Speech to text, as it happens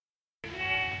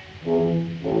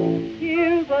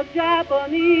Here's a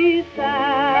Japanese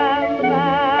sandman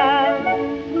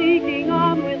sneaking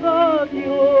on with a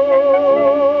duel.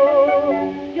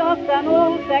 Just an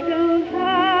old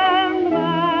second-hand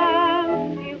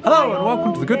man. Hello and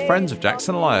welcome to the Good Friends of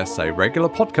Jackson Elias, a regular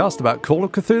podcast about Call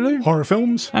of Cthulhu, horror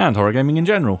films, and horror gaming in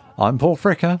general. I'm Paul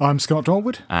Fricker. I'm Scott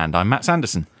Dorwood. And I'm Matt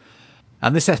Sanderson.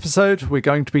 And this episode we're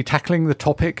going to be tackling the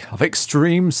topic of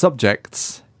extreme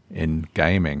subjects in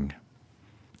gaming.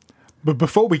 But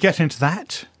before we get into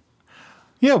that,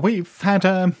 we've had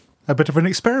a bit of an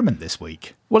experiment this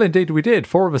week. Well, indeed we did.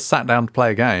 4 of us sat down to play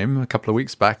a game a couple of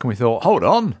weeks back and we thought, hold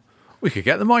on, we could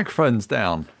get the microphones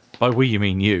down. By we, you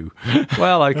mean you.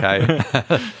 Well, okay.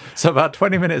 So about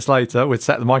 20 minutes later, we'd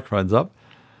set the microphones up.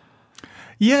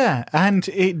 Yeah, and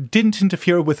it didn't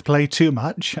interfere with play too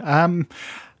much.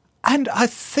 And I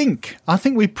think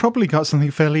we probably got something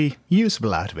fairly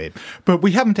usable out of it. But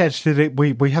we haven't edited it,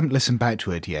 we haven't listened back to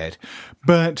it yet.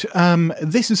 But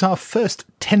this is our first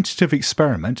tentative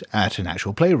experiment at an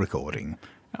actual play recording.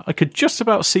 I could just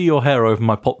about see your hair over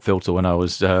my pop filter when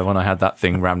I had that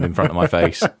thing rammed in front of my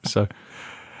face. So,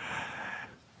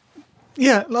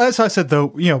 yeah, as I said, though,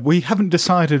 we haven't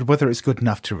decided whether it's good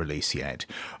enough to release yet.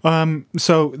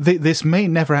 So this may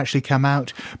never actually come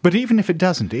out, but even if it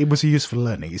doesn't, it was a useful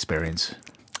learning experience.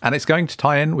 And it's going to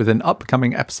tie in with an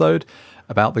upcoming episode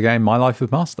about the game My Life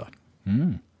with Master.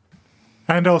 Mm.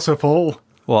 And also, Paul.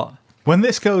 What? When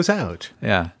this goes out,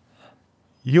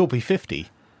 you'll be 50.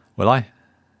 Will I?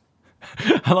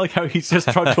 I like how he's just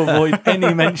tried to avoid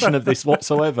any mention of this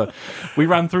whatsoever. We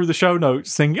ran through the show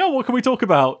notes thinking, what can we talk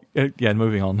about?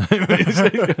 Moving on.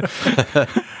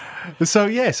 So,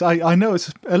 yes, I know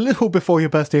it's a little before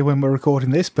your birthday when we're recording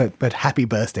this, but happy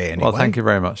birthday anyway. Well, thank you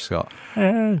very much, Scott.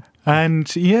 And,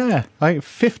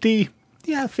 50...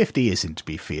 Yeah, 50 isn't to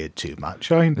be feared too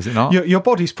much. I mean, is it not? Your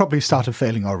body's probably started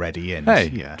failing already. And,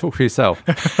 talk for yourself.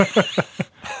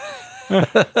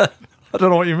 I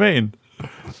don't know what you mean.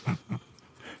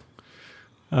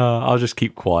 I'll just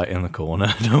keep quiet in the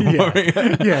corner. Don't worry.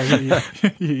 Yeah.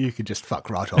 You can just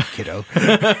fuck right off, kiddo.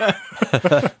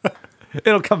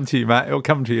 It'll come to you, Matt. It'll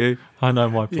come to you. I know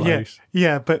my place.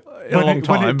 Yeah, but when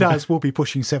it does, we'll be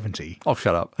pushing 70. Oh,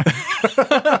 shut up.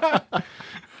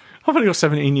 I've only got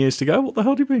 17 years to go. What the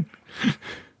hell do you mean?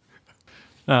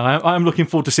 I'm looking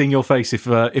forward to seeing your face if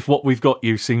what we've got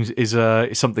you is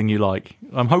something you like.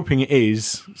 I'm hoping it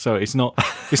is. So it's not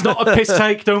a piss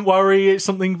take. Don't worry. It's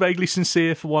something vaguely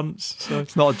sincere for once. So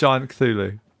it's not a giant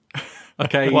Cthulhu.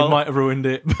 Okay, you might have ruined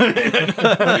it.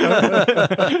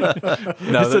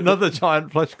 It's another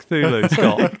giant plush Cthulhu,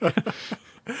 Scott.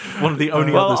 One of the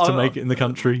only others to make it in the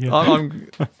country. Yeah. I'm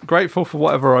grateful for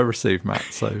whatever I receive, Matt.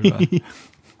 So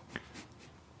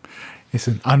it's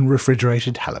an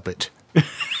unrefrigerated halibut.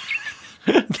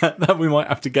 that we might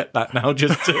have to get that now,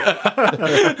 just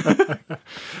to...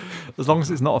 as long as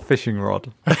it's not a fishing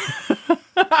rod.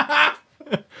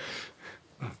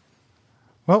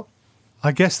 Well,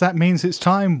 I guess that means it's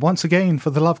time once again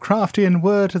for the Lovecraftian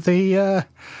word of the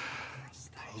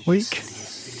week.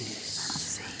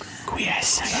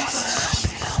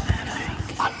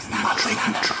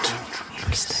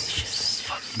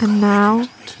 And now,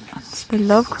 the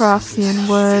Lovecraftian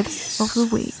word of the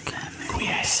week.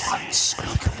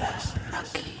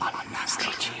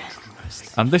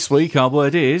 And this week our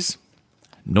word is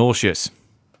nauseous.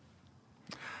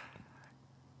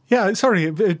 Yeah,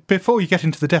 sorry, before you get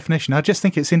into the definition, I just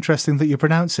think it's interesting that you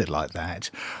pronounce it like that.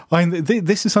 I mean,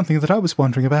 this is something that I was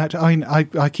wondering about. I mean,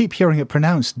 I keep hearing it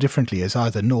pronounced differently as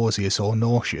either nauseous or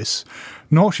nauseous.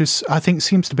 Nauseous, I think,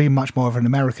 seems to be much more of an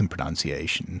American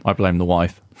pronunciation. I blame the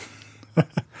wife.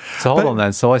 So hold on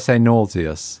then. So I say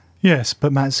nauseous. Yes,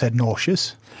 but Matt said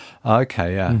nauseous.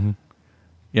 Okay, yeah. Mm-hmm.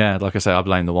 Yeah, like I say, I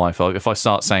blame the wife. If I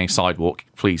start saying sidewalk,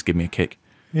 please give me a kick.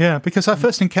 Yeah, because I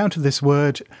first encountered this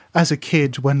word as a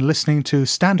kid when listening to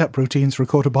stand-up routines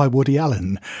recorded by Woody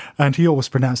Allen, and he always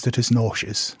pronounced it as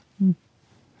nauseous.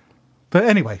 But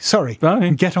anyway, sorry.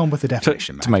 Get on with the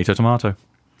definition, Matt. Tomato.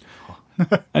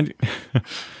 And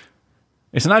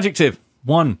it's an adjective.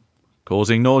 1,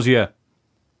 causing nausea.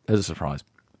 There's a surprise.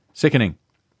 Sickening.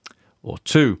 Or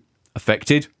 2,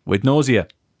 affected with nausea.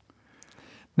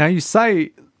 Now, you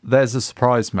say there's a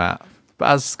surprise, Matt, but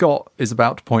as Scott is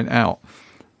about to point out,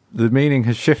 the meaning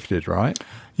has shifted, right?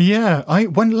 Yeah,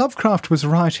 when Lovecraft was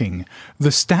writing,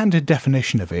 the standard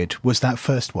definition of it was that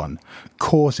first one,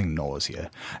 causing nausea.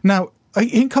 Now,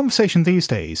 in conversation these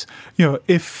days,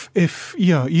 if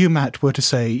you, Matt, were to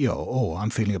say, I'm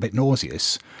feeling a bit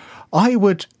nauseous, I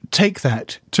would take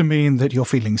that to mean that you're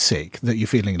feeling sick, that you're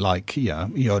feeling like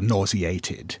you're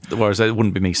nauseated. Whereas it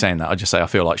wouldn't be me saying that. I'd just say I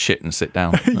feel like shit and sit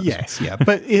down. Yes, yeah.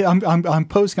 But I'm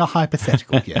posing a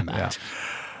hypothetical here, Matt.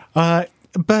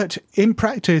 But in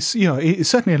practice,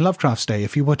 certainly in Lovecraft's day,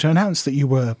 if you were to announce that you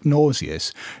were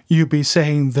nauseous, you'd be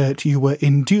saying that you were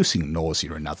inducing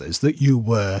nausea in others, that you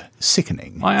were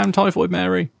sickening. I am Typhoid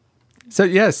Mary. So,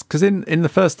 yes, because in the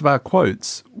first of our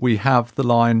quotes, we have the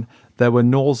line, there were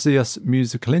nauseous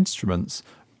musical instruments.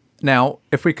 Now,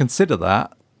 if we consider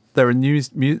that, there are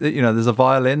there's a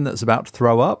violin that's about to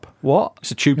throw up. What?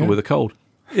 It's a tuba with a cold.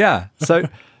 Yeah. So,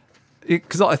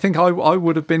 because I think I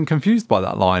would have been confused by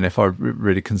that line if I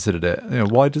really considered it.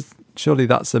 Surely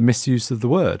that's a misuse of the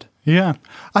word. Yeah.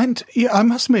 And I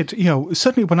must admit,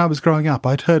 certainly when I was growing up,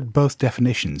 I'd heard both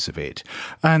definitions of it.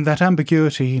 And that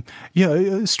ambiguity,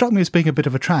 it struck me as being a bit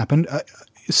of a trap. And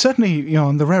certainly,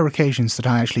 on the rare occasions that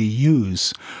I actually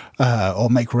use or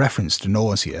make reference to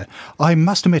nausea, I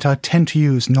must admit I tend to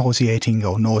use nauseating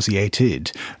or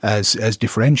nauseated as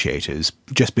differentiators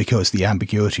just because the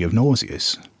ambiguity of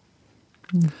nauseous.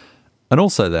 And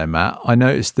also there, Matt, I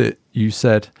noticed that you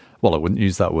said, well, I wouldn't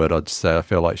use that word. I'd just say I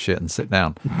feel like shit and sit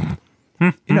down.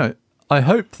 I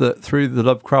hope that through the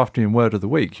Lovecraftian word of the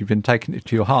week, you've been taking it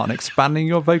to your heart and expanding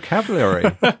your vocabulary.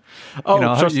 I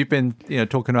hope you've been,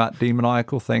 talking about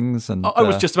demoniacal things and I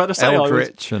was just about to say,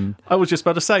 eldritch I was just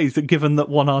about to say that given that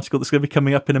one article that's going to be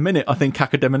coming up in a minute, I think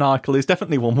cacodemoniacal is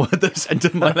definitely one word that's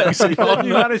entered my lexicon.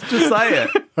 You managed to say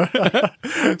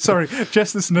it. Sorry,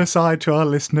 just as an aside to our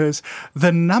listeners,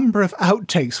 the number of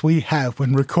outtakes we have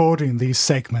when recording these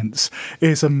segments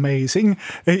is amazing.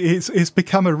 It's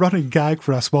become a running gag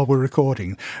for us while we're recording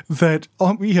that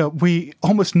we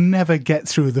almost never get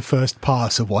through the first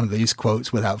pass of one of these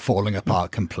quotes without falling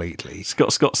apart completely.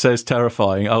 Scott says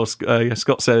terrifying.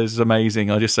 Scott says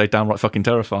amazing. I just say downright fucking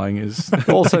terrifying is.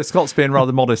 Also, Scott's being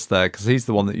rather modest there because he's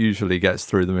the one that usually gets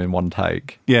through them in one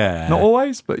take. Yeah. Not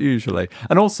always, but usually.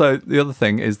 And also, the other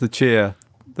thing is the cheer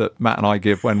that Matt and I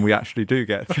give when we actually do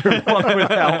get through one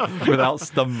without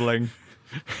stumbling.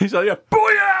 He's like,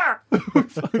 booyah!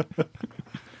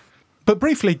 But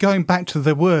briefly, going back to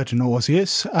the word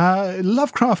nauseous,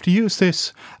 Lovecraft used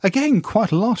this, again,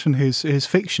 quite a lot in his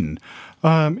fiction.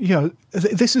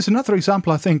 This is another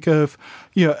example, I think, of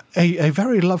a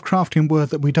very Lovecraftian word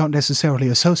that we don't necessarily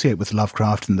associate with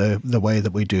Lovecraft in the way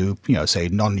that we do, say,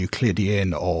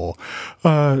 non-Euclidean or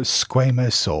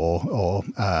squamous or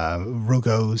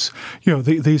rugose.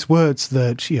 These words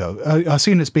that are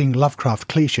seen as being Lovecraft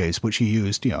cliches, which he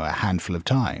used a handful of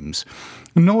times.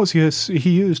 Nauseous, he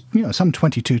used some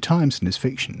 22 times in his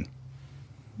fiction.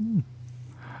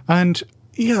 And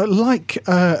like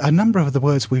a number of the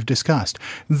words we've discussed,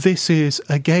 this is,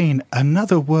 again,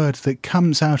 another word that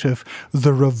comes out of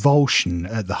the revulsion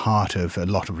at the heart of a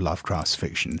lot of Lovecraft's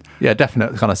fiction. Yeah,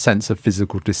 definite kind of sense of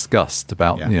physical disgust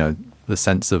about, the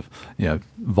sense of,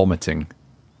 vomiting.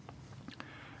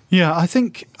 Yeah, I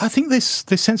think this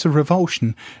sense of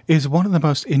revulsion is one of the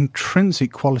most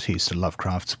intrinsic qualities to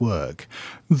Lovecraft's work.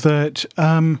 That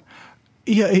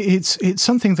it's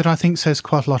something that I think says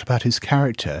quite a lot about his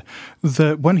character.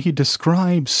 That when he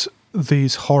describes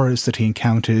these horrors that he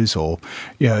encounters, or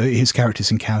his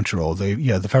characters encounter, or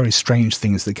the very strange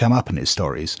things that come up in his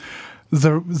stories,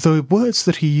 the words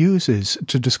that he uses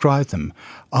to describe them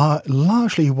are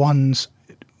largely ones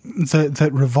that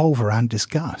revolve around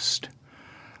disgust.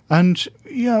 And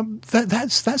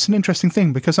that's an interesting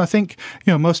thing, because I think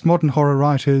most modern horror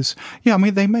writers,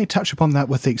 they may touch upon that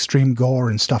with the extreme gore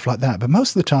and stuff like that, but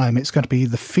most of the time it's going to be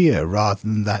the fear rather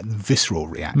than that visceral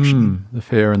reaction. The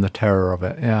fear and the terror of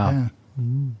it, yeah.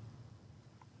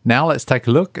 Now let's take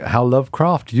a look at how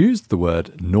Lovecraft used the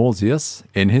word nauseous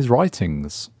in his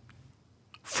writings.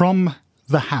 From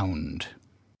The Hound.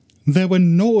 There were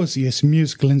nauseous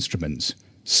musical instruments,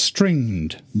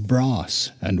 stringed,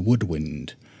 brass and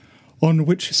woodwind, on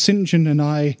which St. John and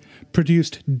I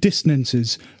produced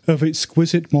dissonances of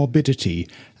exquisite morbidity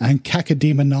and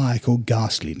cacodemoniacal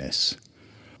ghastliness,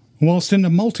 whilst in a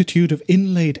multitude of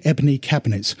inlaid ebony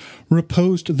cabinets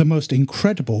reposed the most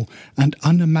incredible and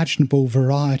unimaginable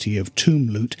variety of tomb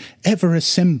loot ever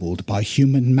assembled by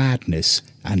human madness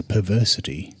and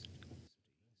perversity.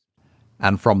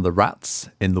 And from the rats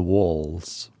in the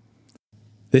walls.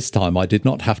 This time I did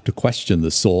not have to question the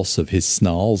source of his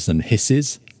snarls and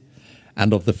hisses,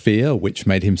 and of the fear which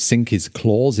made him sink his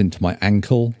claws into my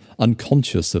ankle,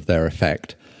 unconscious of their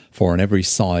effect, for on every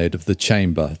side of the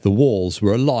chamber the walls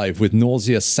were alive with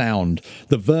nauseous sound,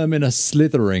 the verminous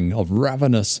slithering of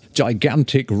ravenous,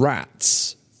 gigantic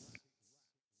rats.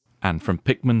 And from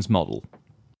Pickman's model.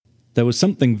 There was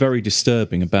something very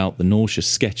disturbing about the nauseous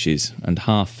sketches and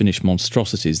half-finished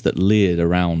monstrosities that leered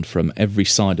around from every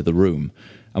side of the room,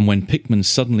 and when Pickman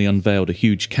suddenly unveiled a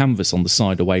huge canvas on the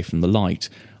side away from the light,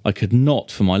 I could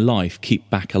not for my life keep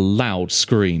back a loud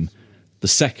scream, the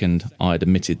second I had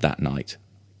emitted that night.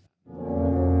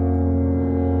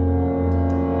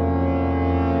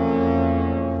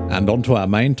 And on to our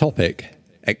main topic,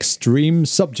 extreme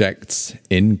subjects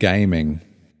in gaming.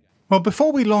 Well,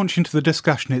 before we launch into the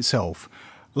discussion itself,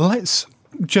 let's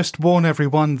just warn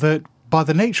everyone that by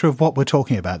the nature of what we're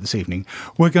talking about this evening,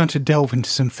 we're going to delve into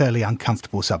some fairly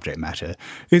uncomfortable subject matter.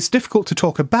 It's difficult to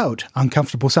talk about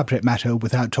uncomfortable subject matter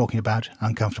without talking about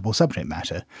uncomfortable subject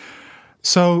matter.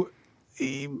 So,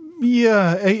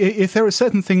 yeah, if there are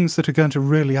certain things that are going to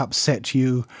really upset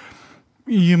you,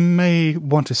 you may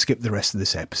want to skip the rest of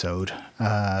this episode.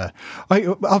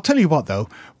 I'll tell you what, though.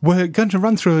 We're going to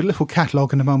run through a little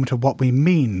catalogue in a moment of what we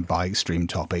mean by extreme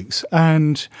topics.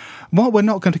 And while we're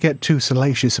not going to get too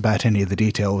salacious about any of the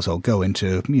details or go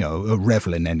into, a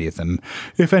revel in any of them,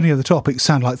 if any of the topics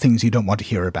sound like things you don't want to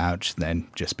hear about, then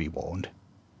just be warned.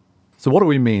 So what do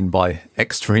we mean by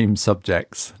extreme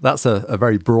subjects? That's a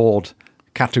very broad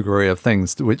category of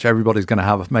things to which everybody's going to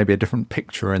have maybe a different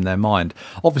picture in their mind.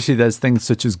 Obviously, there's things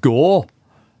such as gore.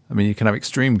 I mean, you can have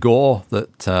extreme gore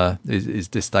that is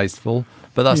distasteful,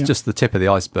 but that's just the tip of the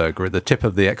iceberg, or the tip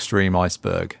of the extreme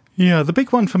iceberg. Yeah, the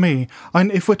big one for me,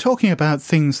 and if we're talking about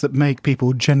things that make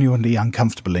people genuinely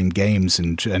uncomfortable in games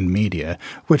and media,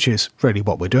 which is really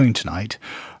what we're doing tonight,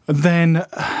 then,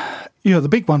 the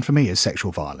big one for me is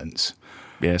sexual violence.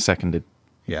 Yeah, seconded.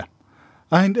 Yeah.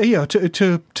 And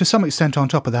to some extent, on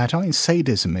top of that, I mean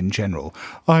sadism in general.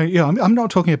 I'm not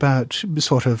talking about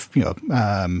sort of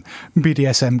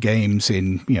BDSM games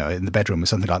in the bedroom or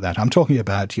something like that. I'm talking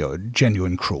about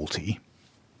genuine cruelty.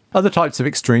 Other types of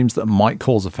extremes that might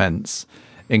cause offence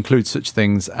include such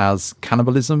things as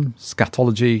cannibalism,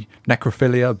 scatology,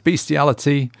 necrophilia,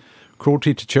 bestiality,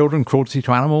 cruelty to children, cruelty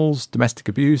to animals, domestic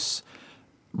abuse,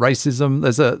 racism.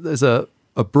 There's a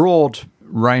broad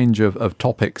range of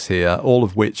topics here, all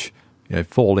of which can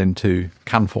fall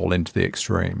into the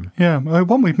extreme. Yeah,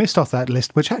 one we've missed off that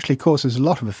list, which actually causes a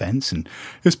lot of offence, and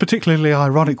it's particularly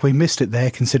ironic we missed it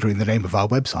there, considering the name of our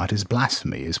website is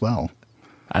blasphemy as well.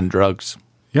 And drugs.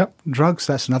 Yep, drugs,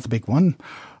 that's another big one.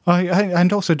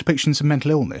 And also depictions of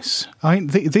mental illness.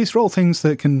 These are all things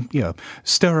that can,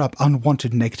 stir up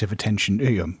unwanted negative attention.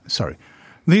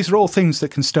 These are all things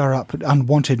that can stir up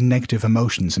unwanted negative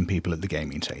emotions in people at the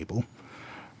gaming table.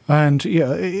 And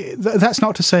that's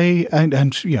not to say, and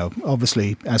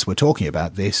obviously, as we're talking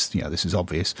about this, this is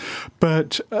obvious,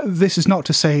 but this is not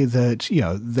to say that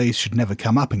they should never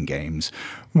come up in games.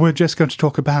 We're just going to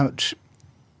talk about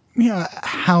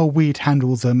how we'd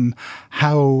handle them,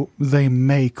 how they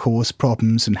may cause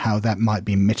problems, and how that might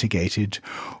be mitigated,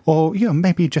 or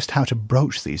maybe just how to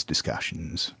broach these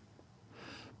discussions.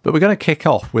 But we're going to kick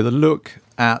off with a look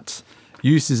at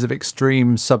uses of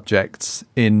extreme subjects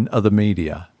in other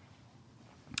media.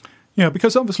 Yeah,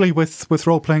 because obviously with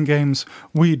role-playing games,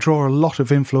 we draw a lot of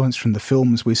influence from the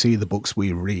films we see, the books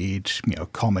we read,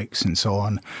 comics and so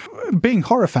on. Being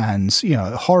horror fans,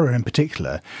 horror in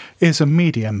particular, is a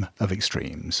medium of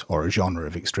extremes, or a genre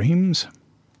of extremes.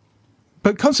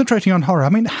 But concentrating on horror, I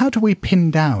mean, how do we pin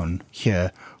down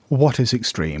here what is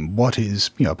extreme? What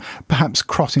is, perhaps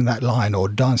crossing that line or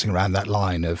dancing around that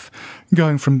line of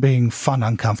going from being fun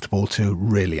uncomfortable to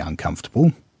really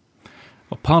uncomfortable?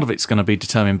 Well, part of it's going to be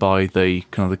determined by the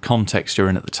kind of the context you're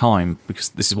in at the time, because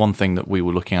this is one thing that we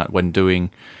were looking at when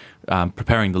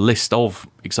preparing the list of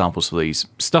examples for these.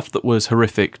 Stuff that was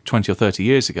horrific 20 or 30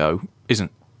 years ago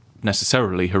isn't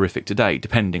necessarily horrific today,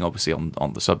 depending obviously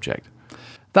on the subject.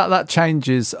 That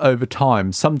changes over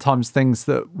time. Sometimes things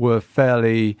that were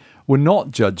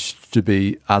not judged to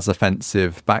be as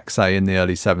offensive back, say, in the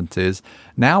early 70s.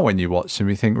 Now when you watch them,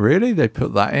 you think, really? They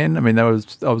put that in? I mean, I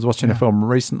was watching a film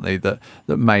recently that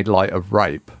made light of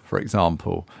rape, for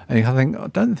example. And I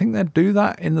don't think they'd do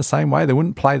that in the same way. They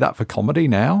wouldn't play that for comedy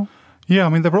now. Yeah, I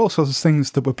mean, there were all sorts of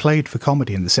things that were played for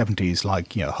comedy in the 70s, like,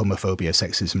 homophobia,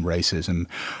 sexism, racism,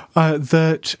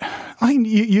 that,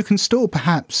 you can still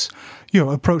perhaps,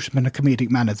 approach them in a comedic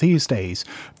manner these days,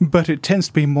 but it tends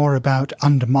to be more about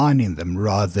undermining them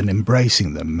rather than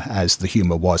embracing them, as the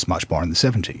humour was much more in the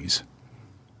 70s.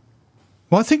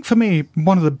 Well, I think for me,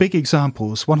 one of the big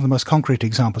examples, one of the most concrete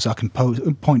examples I can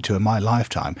point to in my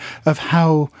lifetime of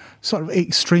how sort of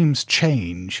extremes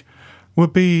change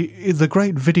would be the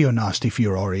great video nasty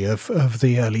furore of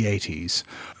the early 80s.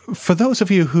 For those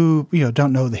of you who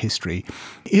don't know the history,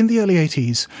 in the early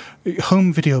 80s,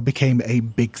 home video became a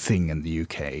big thing in the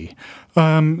UK.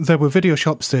 There were video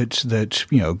shops that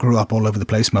grew up all over the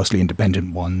place, mostly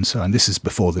independent ones, and this is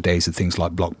before the days of things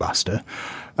like Blockbuster.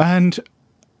 And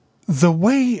the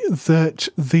way that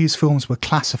these films were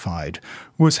classified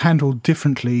was handled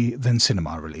differently than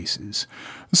cinema releases.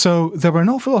 So there were an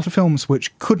awful lot of films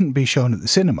which couldn't be shown at the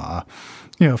cinema,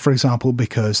 for example,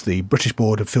 because the British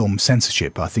Board of Film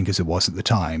Censorship, I think as it was at the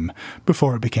time,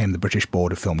 before it became the British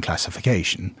Board of Film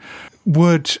Classification,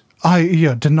 would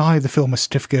deny the film a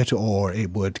certificate, or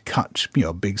it would cut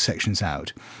big sections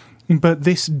out. But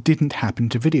this didn't happen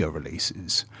to video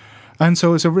releases. And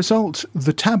so as a result,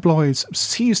 the tabloids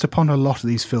seized upon a lot of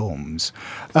these films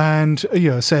and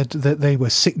said that they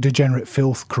were sick, degenerate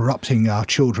filth, corrupting our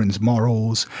children's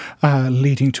morals,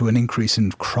 leading to an increase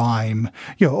in crime,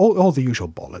 all the usual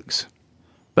bollocks.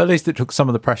 But at least it took some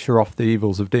of the pressure off the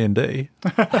evils of D&D.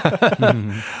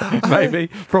 Maybe.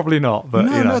 Probably not. But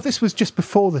No, this was just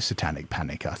before the Satanic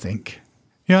Panic, I think.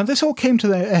 This all came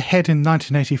to a head in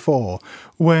 1984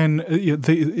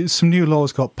 when some new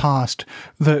laws got passed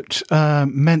that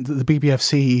meant that the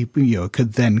BBFC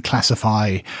could then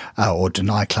classify or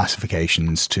deny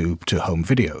classifications to home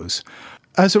videos.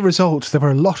 As a result, there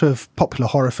were a lot of popular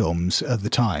horror films at the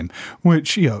time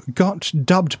which got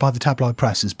dubbed by the tabloid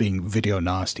press as being video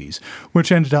nasties,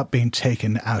 which ended up being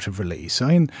taken out of release.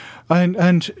 And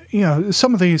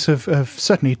some of these have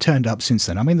certainly turned up since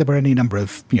then. I mean, there were any number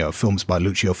of films by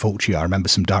Lucio Fulci. I remember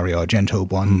some Dario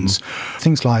Argento ones,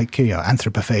 things like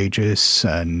Anthropophagus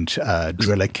and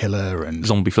Driller Killer and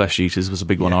Zombie Flesh Eaters was a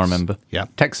big one. I remember. Yeah,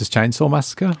 Texas Chainsaw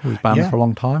Massacre was banned for a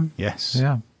long time. Yes.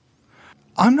 Yeah.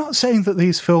 I'm not saying that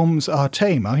these films are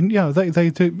tame. I mean, they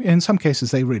do, in some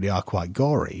cases they really are quite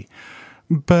gory.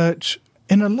 But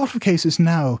in a lot of cases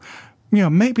now,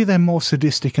 maybe they're more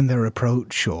sadistic in their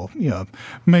approach, or,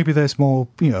 maybe there's more,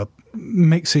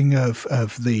 mixing of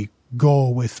the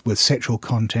gore with sexual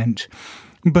content.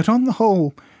 But on the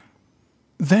whole,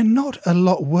 they're not a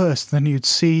lot worse than you'd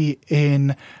see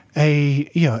in a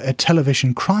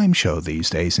television crime show these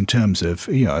days in terms of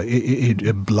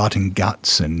blood and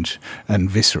guts and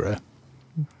viscera.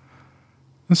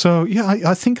 So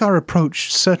I think our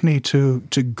approach certainly to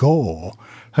gore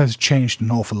has changed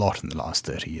an awful lot in the last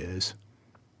 30 years.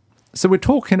 So we're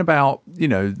talking about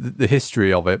the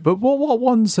history of it, but what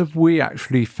ones have we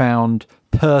actually found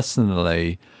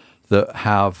personally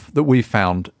that we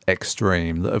found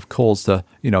extreme, that have caused a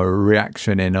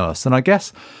reaction in us? And I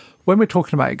guess when we're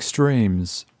talking about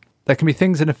extremes, there can be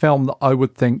things in a film that I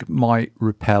would think might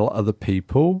repel other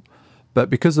people, but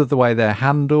because of the way they're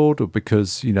handled, or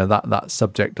because that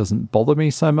subject doesn't bother me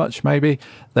so much, maybe,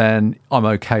 then I'm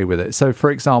okay with it. So,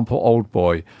 for example,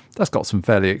 Oldboy, that's got some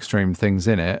fairly extreme things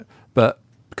in it, but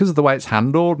because of the way it's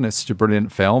handled, and it's such a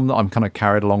brilliant film, that I'm kind of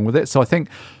carried along with it. So I think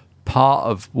part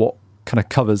of what kind of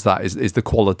covers that is the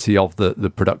quality of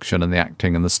the production and the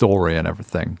acting and the story and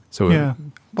everything. So yeah.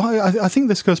 Well, I think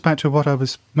this goes back to what I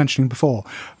was mentioning before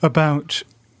about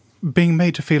being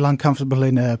made to feel uncomfortable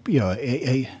in I'm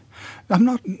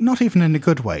not even in a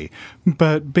good way,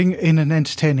 but being in an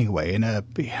entertaining way.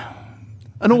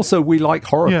 And also, we like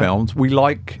horror films. We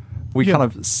kind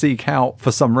of seek out,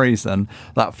 for some reason,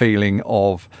 that feeling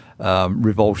of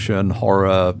revulsion,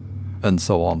 horror, and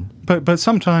so on. But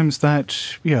sometimes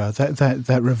that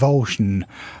revulsion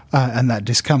and that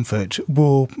discomfort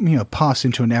will pass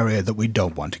into an area that we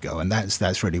don't want to go, and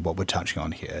that's really what we're touching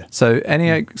on here. So, any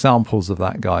examples of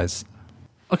that, guys?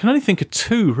 I can only think of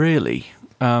two, really,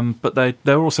 but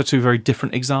they're also two very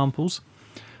different examples.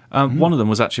 One of them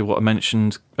was actually what I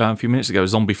mentioned a few minutes ago,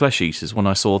 Zombie Flesh Eaters. When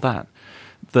I saw that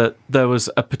there was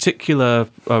a particular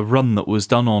run that was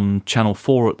done on Channel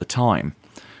 4 at the time.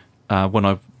 When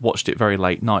I watched it very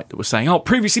late night, that was saying,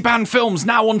 previously banned films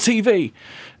now on TV.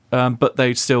 But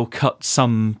they'd still cut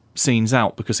some scenes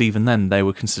out because even then they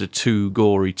were considered too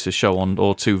gory to show on,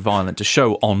 or too violent to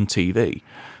show on TV.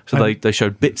 So they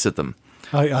showed bits of them.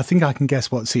 I think I can guess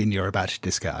what scene you're about to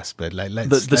discuss, but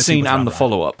let's the scene and the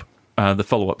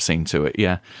follow-up scene to it,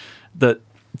 yeah. That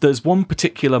there's one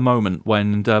particular moment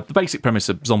when the basic premise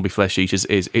of Zombie Flesh Eaters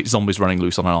is it's zombies running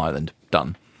loose on an island.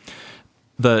 Done.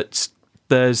 That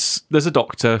there's a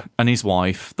doctor and his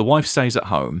wife. The wife stays at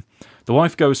home. The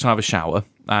wife goes to have a shower,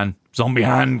 and zombie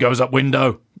hand goes up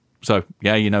window. So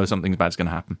yeah, something bad's going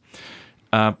to happen.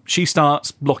 She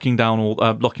starts blocking down all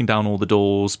the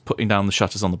doors, putting down the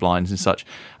shutters on the blinds and such.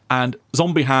 And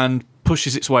zombie hand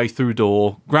pushes its way through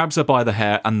door, grabs her by the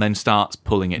hair, and then starts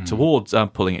pulling it towards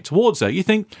her. You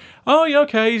think, oh yeah,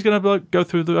 okay, he's going to go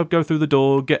through the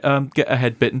door, get her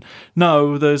head bitten.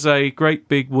 No, there's a great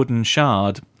big wooden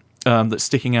shard that's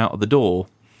sticking out of the door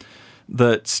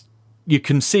that you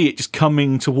can see it just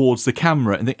coming towards the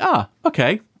camera, and think,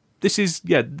 okay, this is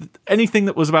anything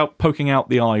that was about poking out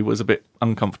the eye was a bit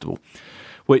uncomfortable.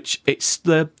 Which it's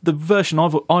the version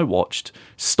I watched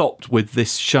stopped with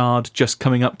this shard just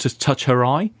coming up to touch her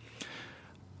eye.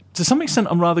 To some extent,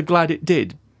 I'm rather glad it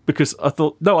did, because I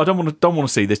thought, no, I don't want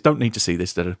to see this. Don't need to see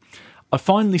this. I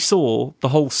finally saw the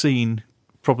whole scene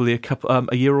probably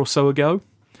a year or so ago,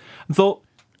 and thought,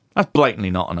 that's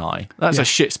blatantly not an eye. That's a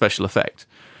shit special effect.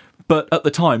 But at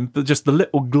the time, just the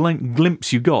little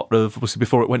glimpse you got of, obviously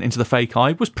before it went into the fake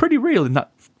eye, was pretty real in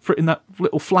that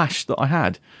little flash that I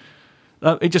had.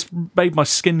 It just made my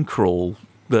skin crawl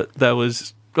that there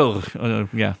was... In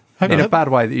a bad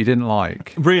way that you didn't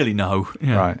like? Really, no.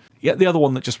 Yeah. Right. Yeah, the other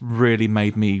one that just really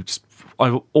made me...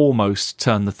 I almost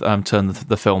turned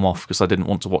the film off because I didn't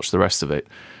want to watch the rest of it.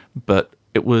 But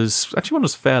it was... Actually, when I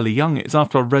was fairly young, it's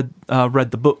after I read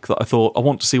the book that I thought, I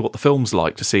want to see what the film's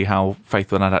like, to see how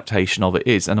faithful an adaptation of it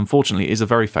is. And unfortunately, it is a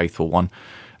very faithful one,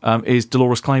 is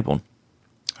Dolores Claiborne.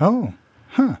 Oh,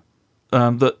 huh.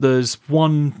 That there's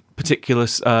one particular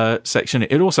section.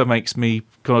 It also makes me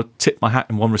kind of tip my hat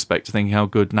in one respect to thinking how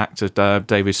good an actor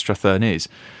David Strathairn is.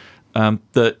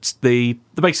 That the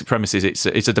basic premise is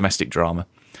it's a domestic drama,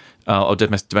 or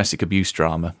domestic abuse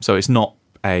drama. So it's not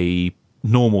a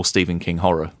normal Stephen King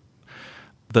horror.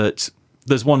 That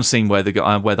there's one scene where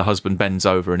the husband bends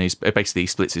over and he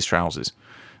splits his trousers,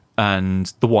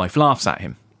 and the wife laughs at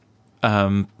him.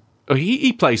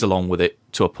 He plays along with it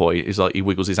to a point. He's like, he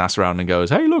wiggles his ass around and goes,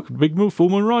 "Hey, look, big move, full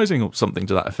moon rising," or something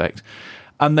to that effect.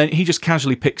 And then he just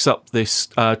casually picks up this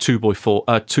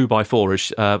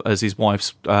 2x4 as his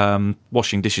wife's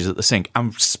washing dishes at the sink,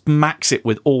 and smacks it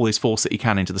with all his force that he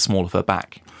can into the small of her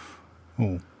back.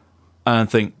 Oh. And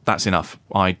think, that's enough.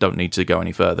 I don't need to go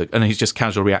any further. And his just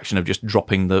casual reaction of just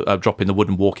dropping the wood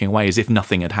and walking away as if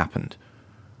nothing had happened.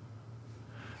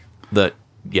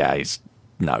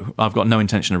 No, I've got no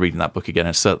intention of reading that book again,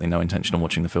 and certainly no intention of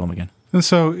watching the film again. And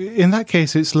so, in that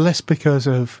case, it's less because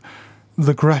of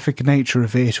the graphic nature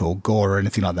of it, or gore or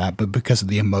anything like that, but because of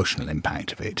the emotional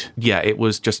impact of it. Yeah, it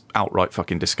was just outright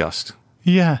fucking disgust.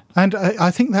 Yeah, and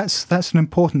I think that's an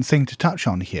important thing to touch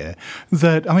on here.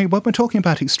 That, I mean, when we're talking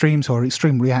about extremes or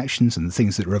extreme reactions and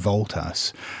things that revolt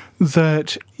us,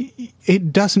 that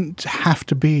it doesn't have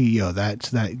to be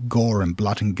that gore and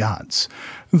blood and guts.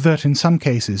 That in some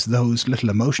cases, those little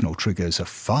emotional triggers are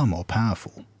far more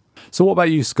powerful. So what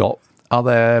about you, Scott? Are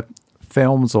there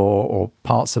films or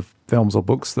parts of films or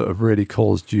books that have really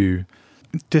caused you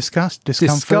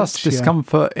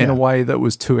discomfort in a way that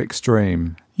was too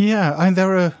extreme? Yeah, and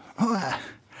there are...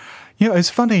 it's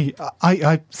funny.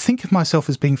 I think of myself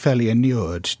as being fairly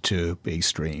inured to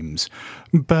extremes,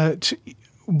 but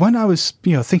when I was,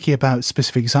 thinking about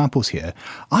specific examples here,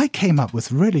 I came up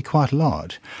with really quite a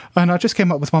lot. And I just came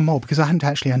up with one more because I hadn't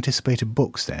actually anticipated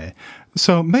books there.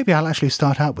 So maybe I'll actually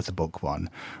start out with the book one,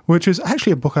 which is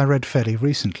actually a book I read fairly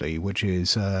recently, which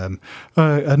is a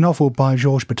novel by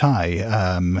Georges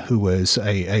Bataille, who was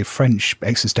a French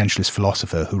existentialist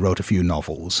philosopher who wrote a few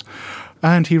novels.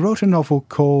 And he wrote a novel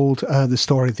called The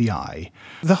Story of the Eye.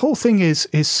 The whole thing is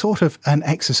sort of an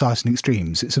exercise in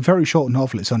extremes. It's a very short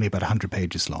novel. It's only about 100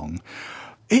 pages long.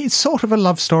 It's sort of a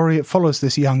love story. It follows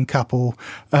this young couple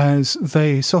as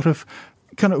they sort of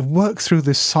kind of work through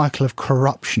this cycle of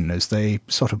corruption as they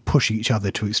sort of push each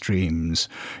other to extremes,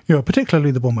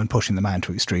 particularly the woman pushing the man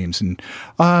to extremes. And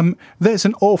there's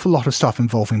an awful lot of stuff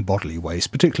involving bodily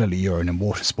waste, particularly urine and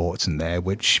water sports in there,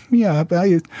 which,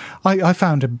 I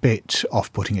found a bit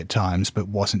off-putting at times, but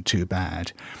wasn't too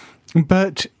bad.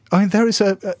 But, there is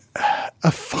a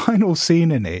final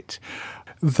scene in it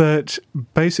that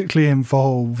basically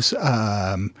involves,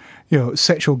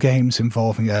 sexual games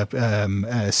involving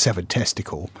a severed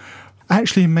testicle.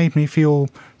 Actually made me feel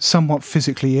somewhat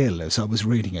physically ill as I was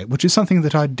reading it, which is something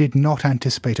that I did not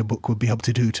anticipate a book would be able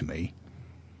to do to me.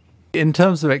 In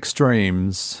terms of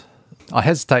extremes, I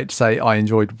hesitate to say I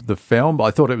enjoyed the film, but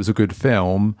I thought it was a good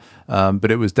film,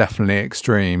 but it was definitely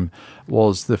extreme,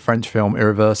 was the French film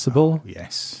Irreversible. Oh,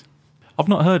 yes. I've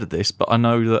not heard of this, but I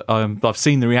know that I've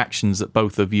seen the reactions that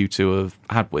both of you two have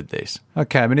had with this.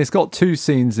 Okay, I mean, it's got two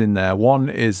scenes in there. One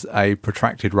is a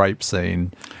protracted rape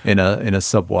scene in a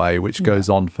subway, which goes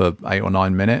on for 8 or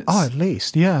 9 minutes. Oh, at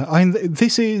least, yeah. I mean,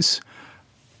 this is...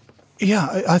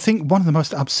 Yeah, I think one of the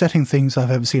most upsetting things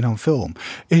I've ever seen on film.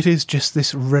 It is just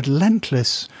this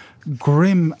relentless,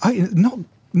 grim... not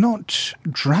not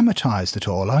dramatized at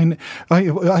all. I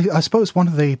suppose one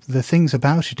of the things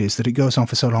about it is that it goes on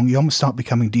for so long, you almost start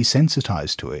becoming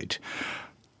desensitized to it.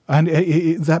 And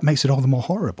that makes it all the more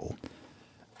horrible.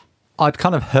 I'd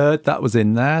kind of heard that was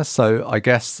in there, so I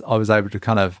guess I was able to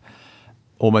kind of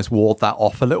almost ward that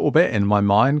off a little bit in my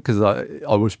mind because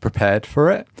I was prepared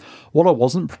for it. What I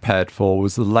wasn't prepared for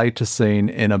was the later scene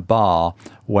in a bar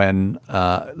when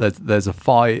there's a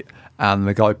fight and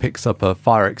the guy picks up a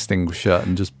fire extinguisher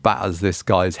and just batters this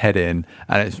guy's head in,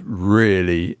 and it's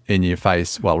really in your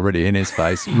face, well, really in his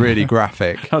face, really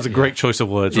graphic. That was a great choice of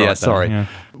words. Yeah, right sorry. there.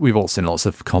 Yeah. We've all seen lots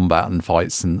of combat and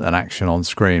fights and action on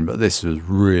screen, but this was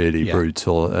really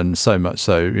brutal, and so much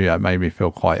so, it made me feel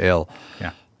quite ill.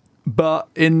 Yeah. But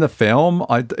in the film,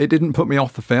 it didn't put me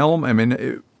off the film. I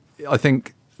mean, I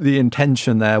think the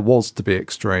intention there was to be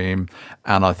extreme,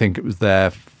 and I think it was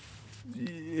there.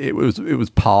 It was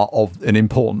part of an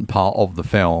important part of the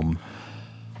film.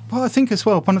 Well, I think as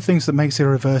well, one of the things that makes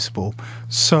Irreversible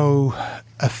so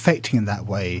affecting in that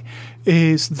way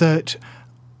is that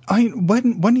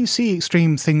when you see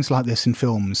extreme things like this in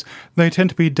films, they tend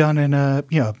to be done in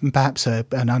perhaps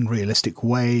an unrealistic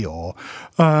way, or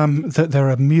that there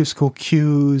are musical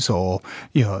cues, or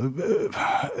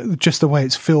just the way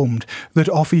it's filmed that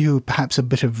offer you perhaps a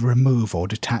bit of remove or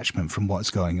detachment from what's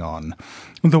going on.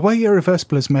 The way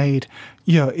Irreversible is made,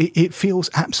 it feels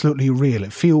absolutely real.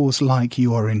 It feels like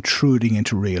you are intruding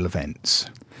into real events.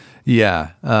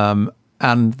 Yeah,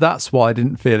 and that's why I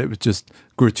didn't feel it was just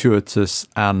gratuitous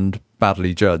and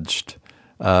badly judged,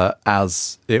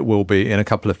 as it will be in a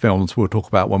couple of films we'll talk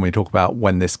about when we talk about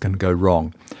when this can go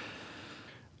wrong.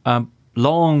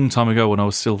 Long time ago, when I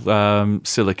was still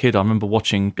a kid, I remember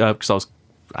watching, because I was,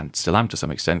 and still am to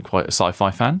some extent, quite a sci-fi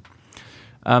fan.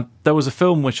 There was a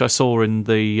film which I saw in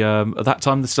the at that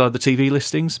time they still had the TV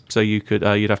listings, so you could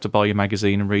you'd have to buy your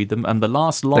magazine and read them. And the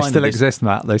last line they still exist,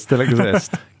 Matt. They still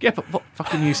exist. Yeah, but what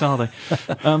fucking use are they?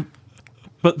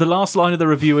 But the last line of the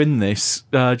review in this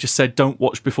just said, "Don't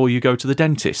watch before you go to the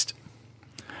dentist,"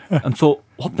 and thought,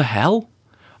 what the hell?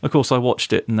 Of course, I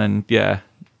watched it, and then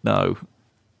no.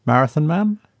 Marathon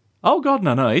Man. Oh God,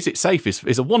 no! Is It Safe?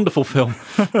 Is a wonderful film.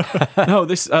 No,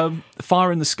 this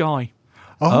Fire in the Sky.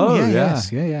 Oh yeah,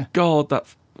 yes, yeah. God,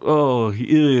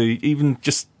 even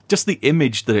just the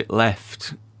image that it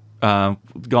left. The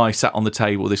guy sat on the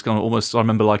table. This kind of almost, I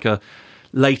remember, like a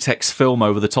latex film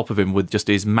over the top of him with just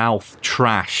his mouth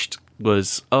trashed.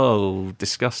 Was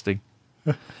disgusting.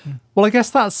 Well, I guess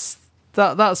that's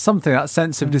something, that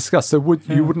sense of disgust. So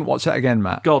you wouldn't watch that again,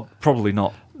 Matt? God, probably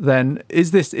not. Then is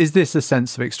this a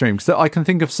sense of extreme? Because I can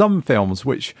think of some films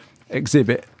which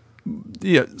exhibit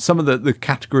some of the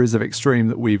categories of extreme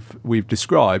that we've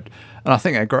described, and I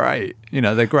think they're great.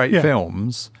 They're great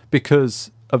films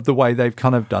because of the way they've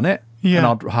kind of done it. Yeah. And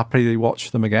I'd happily watch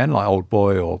them again, like Old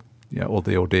Boy or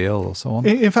The Ordeal or so on.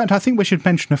 In fact, I think we should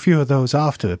mention a few of those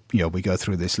after we go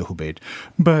through this little bit.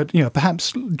 But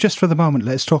perhaps just for the moment,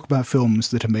 let's talk about films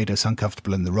that have made us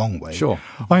uncomfortable in the wrong way. Sure.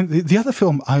 The other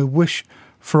film I wish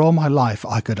for all my life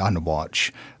I could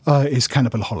unwatch is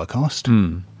Cannibal Holocaust.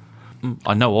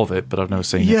 I know of it, but I've never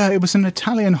seen it. Yeah, it was an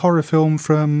Italian horror film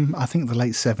from, I think, the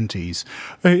late 70s.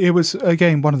 It was,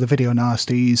 again, one of the video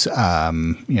nasties.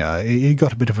 It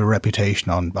got a bit of a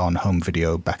reputation on home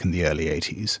video back in the early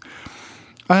 80s.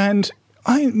 And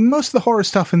most of the horror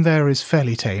stuff in there is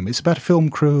fairly tame. It's about a film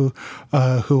crew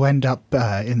who end up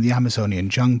in the Amazonian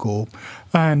jungle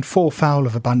and fall foul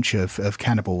of a bunch of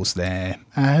cannibals there.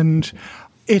 And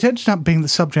it ended up being the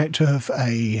subject of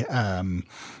a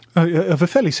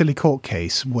fairly silly court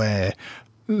case where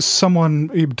someone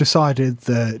decided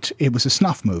that it was a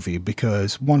snuff movie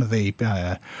because one of the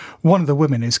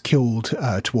women is killed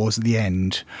towards the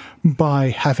end by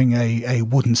having a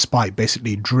wooden spike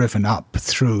basically driven up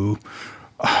through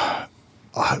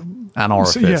an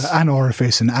orifice. An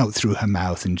orifice and out through her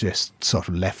mouth and just sort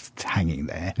of left hanging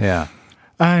there. Yeah.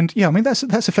 And that's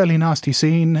a fairly nasty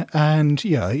scene, and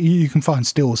you can find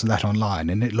stills of that online,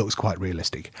 and it looks quite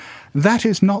realistic. That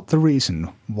is not the reason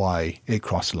why it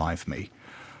crossed the line for me.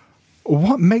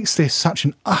 What makes this such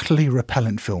an utterly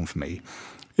repellent film for me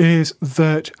is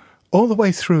that all the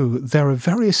way through there are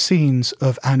various scenes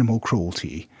of animal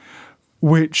cruelty,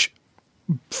 which,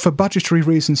 for budgetary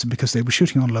reasons and because they were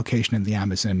shooting on location in the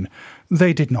Amazon,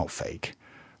 they did not fake.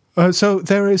 So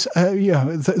there is,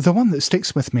 the one that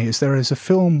sticks with me is there is a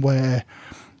film where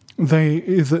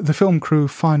the film crew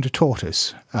find a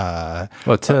tortoise. A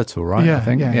turtle, right? Yeah, I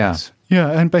think. Yeah,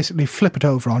 and basically flip it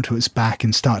over onto its back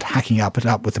and start hacking it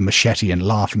up with a machete and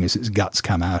laughing as its guts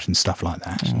come out and stuff like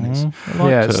that. I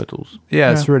like turtles.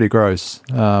 It's really gross.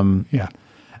 Yeah.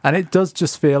 And it does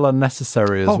just feel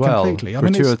unnecessary as well. Completely. I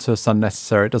mean, gratuitous,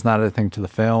 unnecessary. It doesn't add anything to the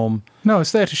film. No,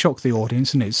 it's there to shock the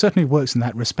audience, and it certainly works in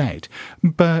that respect.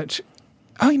 But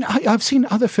I mean, I've seen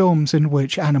other films in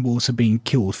which animals are being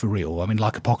killed for real. I mean,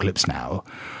 like Apocalypse Now,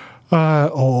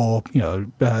 or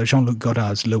Jean-Luc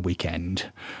Godard's Le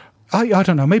Weekend. I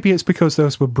don't know. Maybe it's because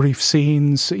those were brief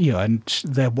scenes, and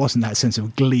there wasn't that sense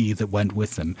of glee that went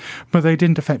with them. But they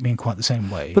didn't affect me in quite the same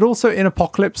way. But also in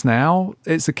Apocalypse Now,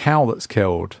 it's a cow that's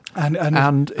killed, and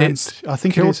it's I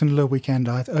think killed, it is in Le Weekend,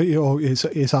 or is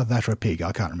either that or a pig?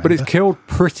 I can't remember. But it's killed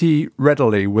pretty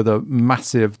readily with a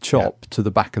massive chop to the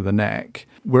back of the neck.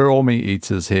 We're all meat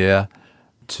eaters here.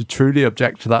 To truly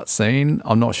object to that scene,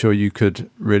 I'm not sure you could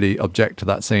really object to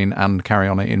that scene and carry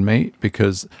on eating meat,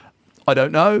 because I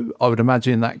don't know. I would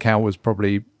imagine that cow was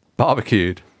probably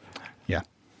barbecued. Yeah.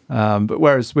 But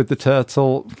whereas with the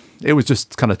turtle, it was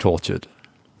just kind of tortured.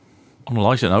 On a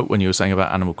lighter note, when you were saying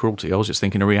about animal cruelty, I was just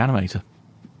thinking of Reanimator.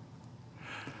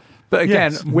 But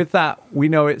again, Yes. with that, we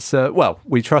know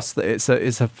we trust that it's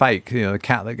a fake. The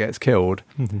cat that gets killed.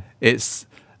 Mm-hmm. It's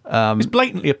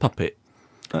blatantly a puppet.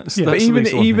 That's But the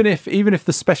least one even thing. if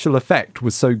the special effect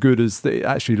was so good as that it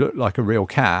actually looked like a real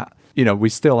cat, we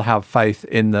still have faith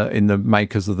in the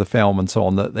makers of the film and so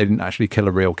on, that they didn't actually kill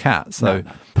a real cat. So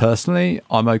personally,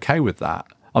 I'm okay with that.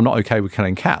 I'm not okay with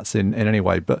killing cats in any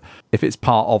way, but if it's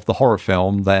part of the horror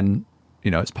film, then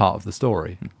it's part of the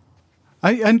story.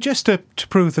 And just to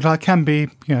prove that I can be,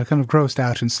 kind of grossed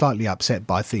out and slightly upset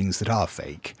by things that are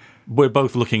fake. We're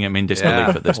both looking at me in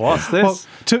disbelief at this point. What's this?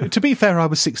 Well, to be fair, I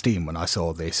was 16 when I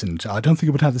saw this, and I don't think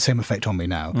it would have the same effect on me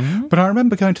now. Mm-hmm. But I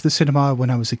remember going to the cinema when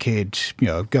I was a kid,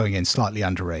 going in slightly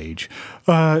underage,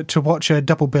 to watch a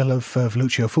double bill of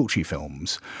Lucio Fulci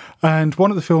films. And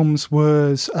one of the films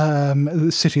was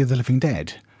The City of the Living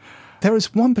Dead. There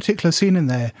is one particular scene in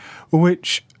there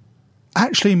which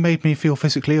actually made me feel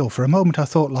physically ill. For a moment, I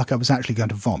thought like I was actually going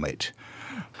to vomit.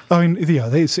 I mean,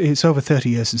 it's over 30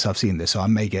 years since I've seen this, so I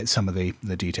may get some of the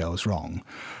details wrong.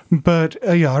 But,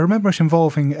 I remember it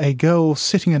involving a girl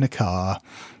sitting in a car,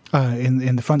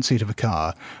 in the front seat of a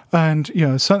car, and,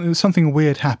 something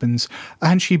weird happens,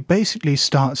 and she basically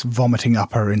starts vomiting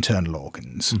up her internal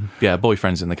organs. Mm-hmm. Yeah,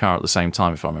 boyfriend's in the car at the same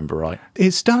time, if I remember right.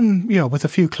 It's done, with a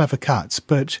few clever cuts,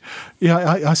 but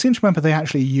I seem to remember they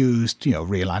actually used,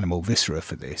 real animal viscera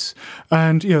for this.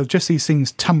 And, just these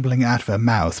things tumbling out of her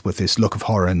mouth with this look of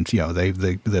horror and,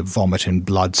 the vomit and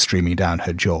blood streaming down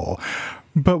her jaw.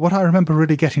 But what I remember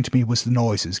really getting to me was the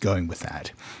noises going with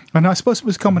that. And I suppose it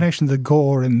was a combination of the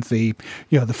gore and the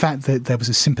fact that there was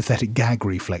a sympathetic gag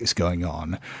reflex going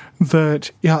on.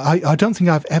 That, I don't think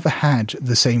I've ever had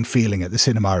the same feeling at the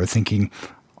cinema of thinking,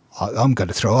 I'm going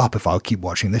to throw up if I keep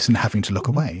watching this and having to look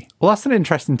away. Well, that's an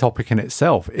interesting topic in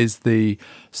itself, is the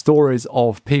stories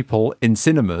of people in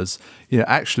cinemas,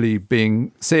 actually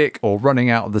being sick or running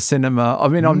out of the cinema. I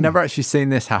mean, I've never actually seen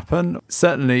this happen.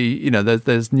 Certainly,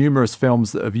 there's numerous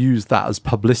films that have used that as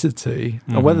publicity.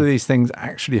 And whether these things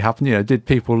actually happen, did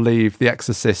people leave The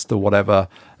Exorcist or whatever,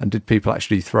 and did people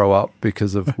actually throw up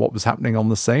because of what was happening on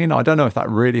the scene? I don't know if that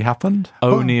really happened.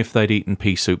 Only if they'd eaten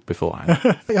pea soup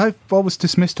beforehand. I've always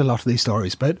dismissed a lot of these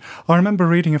stories, but I remember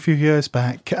reading a few years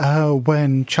back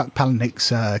when Chuck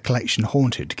Palahniuk's collection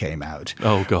Haunted came out.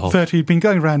 Oh, God. That he'd been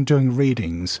going around doing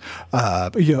readings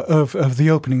of the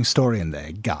opening story in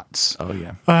there, Guts. Oh,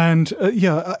 yeah. And,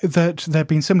 that there had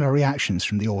been similar reactions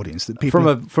from the audience. That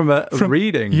people From a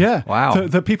reading? Yeah. Wow.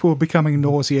 That people were becoming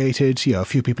nauseated. A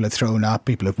few people had thrown up.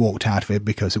 People had walked out of it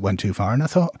because it went too far. And I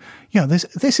thought,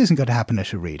 this isn't going to happen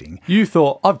at a reading. You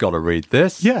thought, I've got to read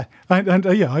this. Yeah. And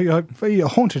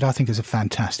Haunted, I think, is a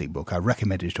fantastic book. I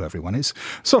recommend it to everyone. It's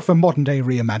sort of a modern-day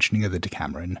reimagining of the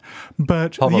Decameron.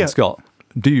 But Hold on, Scott.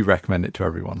 Do you recommend it to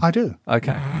everyone? I do.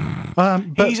 Okay.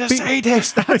 But He's a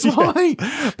sadist, that's why.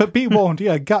 But be warned,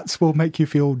 Guts will make you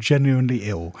feel genuinely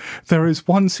ill. There is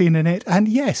one scene in it, and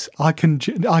yes, I can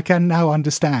now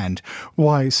understand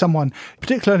why someone,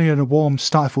 particularly in a warm,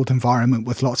 stifled environment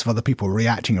with lots of other people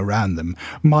reacting around them,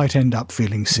 might end up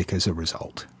feeling sick as a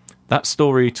result. That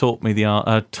story taught me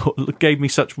gave me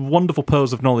such wonderful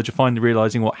pearls of knowledge of finally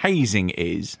realising what hazing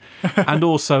is, and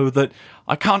also that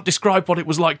I can't describe what it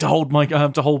was like to hold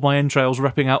my entrails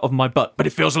ripping out of my butt, but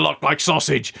it feels a lot like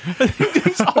sausage.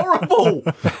 It's horrible.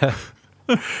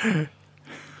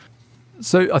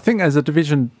 So I think there's a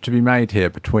division to be made here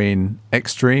between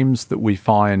extremes that we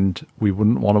find we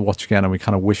wouldn't want to watch again and we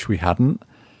kind of wish we hadn't,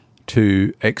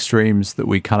 to extremes that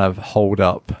we kind of hold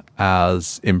up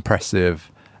as impressive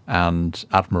and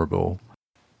admirable.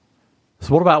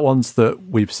 So what about ones that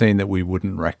we've seen that we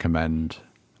wouldn't recommend?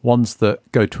 Ones that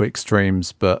go to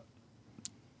extremes, but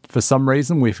for some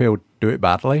reason we feel do it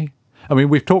badly. I mean,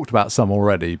 we've talked about some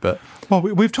already, but... Well,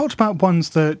 we've talked about ones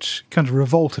that kind of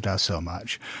revolted us so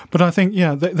much, but I think,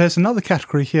 there's another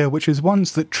category here, which is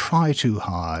ones that try too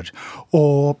hard,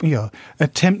 or,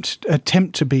 attempt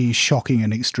to be shocking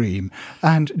and extreme,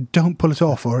 and don't pull it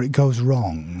off, or it goes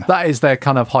wrong. That is their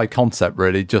kind of high concept,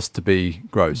 really, just to be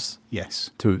gross.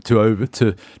 Yes. To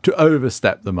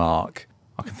overstep the mark.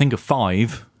 I can think of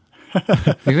 5. You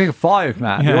can think of 5,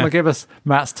 Matt. Yeah. You want to give us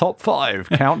Matt's top 5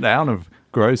 countdown of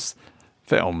gross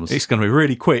films? It's going to be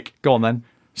really quick. Go on, then.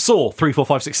 Saw 3, 4,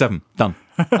 5, 6, 7. Done.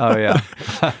 Oh, yeah.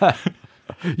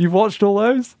 You've watched all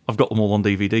those? I've got them all on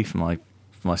DVD for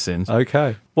my sins.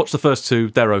 Okay. Watch the first 2,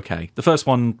 they're okay. The first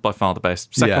one, by far the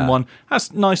best. Second one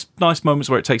has nice moments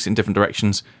where it takes it in different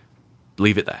directions.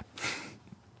 Leave it there.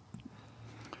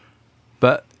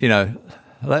 But,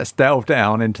 let's delve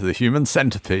down into the Human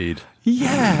Centipede.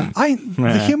 Yeah,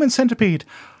 the Human Centipede.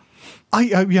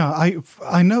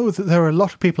 I know that there are a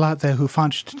lot of people out there who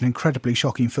find it an incredibly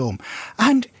shocking film,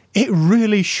 and it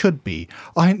really should be.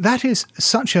 That is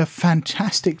such a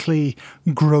fantastically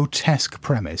grotesque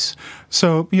premise.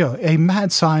 So, a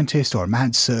mad scientist or a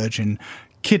mad surgeon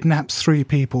kidnaps 3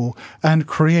 people and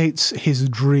creates his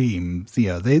dream.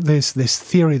 There's this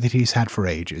theory that he's had for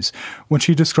ages, which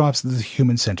he describes as the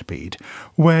human centipede,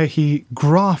 where he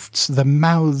grafts the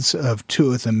mouths of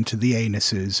 2 of them to the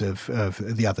anuses of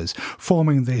the others,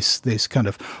 forming this kind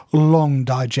of long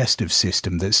digestive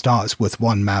system that starts with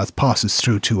one mouth, passes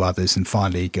through 2 others, and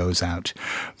finally goes out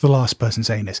the last person's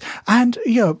anus. And,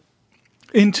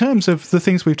 in terms of the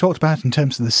things we've talked about, in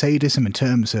terms of the sadism, in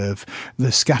terms of the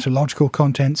scatological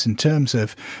contents, in terms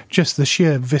of just the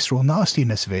sheer visceral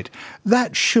nastiness of it,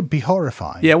 that should be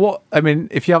horrifying. Yeah,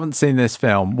 if you haven't seen this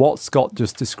film, what Scott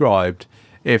just described,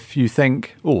 if you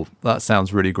think, oh, that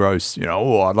sounds really gross,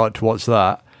 I'd like to watch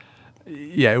that,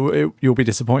 you'll be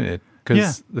disappointed.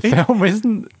 Because the film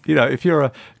isn't, if you're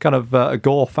a kind of a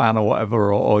gore fan or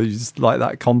whatever, or you just like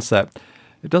that concept,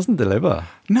 it doesn't deliver.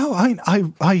 No,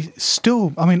 I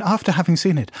still, after having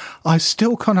seen it, I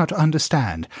still cannot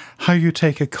understand how you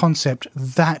take a concept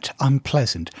that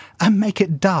unpleasant and make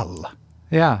it dull.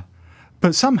 Yeah.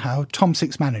 But somehow Tom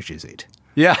Six manages it.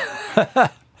 Yeah.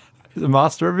 He's a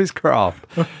master of his craft.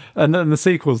 And then the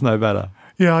sequel's no better.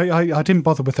 Yeah, I didn't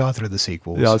bother with either of the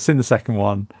sequels. Yeah, I've seen the second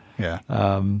one. Yeah.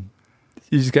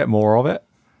 You just get more of it.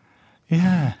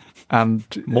 Yeah. And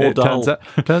more dull.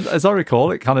 As I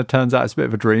recall, it kind of turns out it's a bit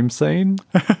of a dream scene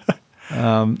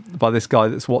by this guy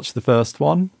that's watched the first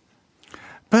one.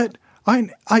 But I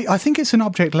think it's an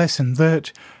object lesson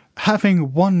that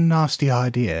having one nasty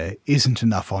idea isn't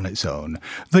enough on its own,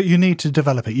 that you need to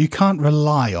develop it. You can't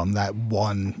rely on that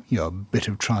one, bit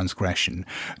of transgression,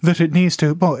 that it needs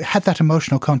to, it had that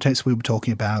emotional context we were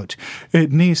talking about.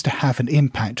 It needs to have an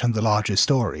impact on the larger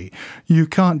story. You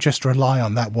can't just rely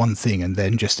on that one thing and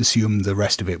then just assume the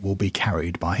rest of it will be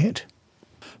carried by it.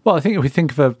 Well, I think if we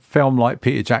think of a film like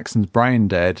Peter Jackson's Brain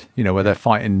Dead, where they're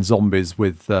fighting zombies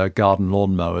with garden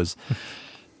lawnmowers,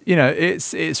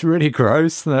 it's really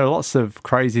gross, and there are lots of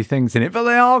crazy things in it, but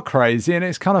they are crazy, and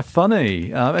it's kind of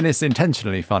funny, and it's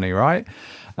intentionally funny, right?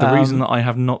 The reason that I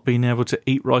have not been able to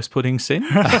eat rice pudding since.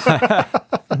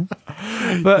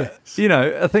 But,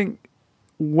 I think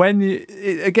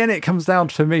it comes down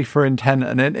to me for intent,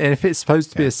 and if it's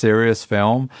supposed to be a serious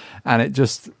film, and it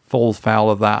just falls foul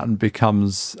of that and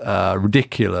becomes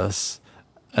ridiculous,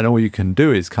 and all you can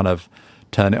do is kind of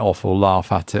turn it off or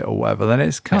laugh at it or whatever, then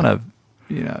it's kind of...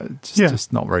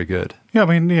 just not very good. Yeah,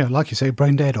 like you say,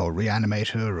 Brain Dead or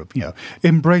Reanimator, or,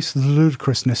 embrace the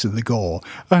ludicrousness of the gore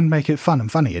and make it fun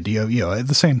and funny. At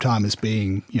the same time as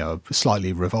being,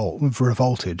 slightly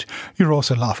revolted, you're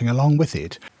also laughing along with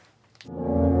it.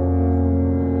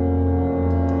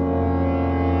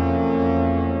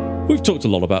 We've talked a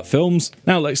lot about films.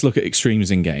 Now let's look at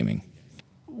extremes in gaming.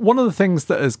 One of the things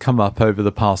that has come up over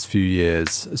the past few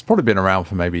years, it's probably been around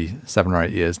for maybe 7 or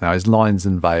 8 years now, is lines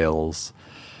and veils.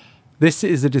 This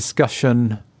is a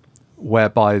discussion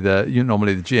whereby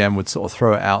normally the GM would sort of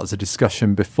throw it out as a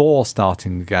discussion before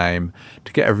starting the game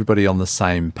to get everybody on the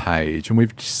same page. And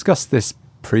we've discussed this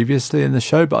previously in the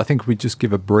show, but I think we just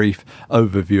give a brief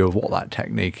overview of what that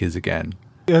technique is again.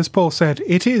 As Paul said,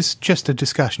 it is just a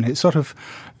discussion. It's sort of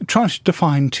trying to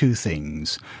define 2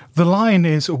 things. The line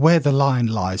is where the line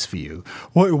lies for you.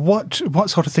 What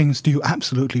sort of things do you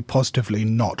absolutely positively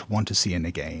not want to see in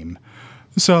a game?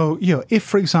 So, if,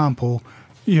 for example,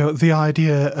 the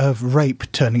idea of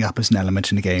rape turning up as an element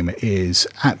in a game is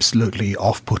absolutely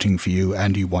off-putting for you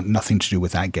and you want nothing to do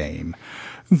with that game,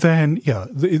 then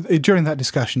during that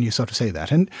discussion you sort of say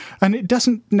that, and it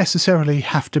doesn't necessarily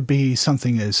have to be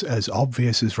something as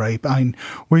obvious as rape. I mean,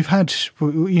 we've had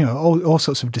all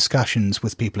sorts of discussions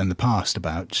with people in the past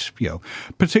about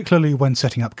particularly when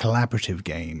setting up collaborative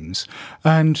games,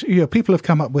 and people have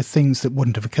come up with things that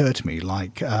wouldn't have occurred to me.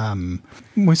 Like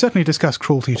we certainly discuss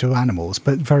cruelty to animals,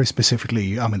 but very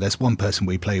specifically, I mean, there's one person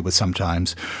we play with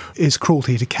sometimes is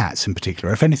cruelty to cats in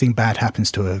particular. If anything bad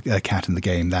happens to a cat in the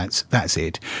game, that's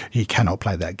it. He cannot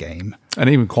play that game. And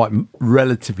even quite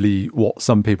relatively, what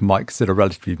some people might consider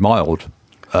relatively mild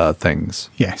things,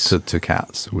 yes, to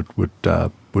cats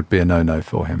would be a no-no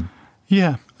for him.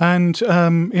 Yeah, and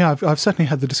I've certainly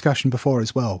had the discussion before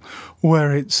as well,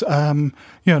 where it's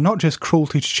not just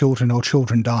cruelty to children or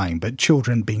children dying, but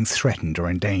children being threatened or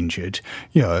endangered.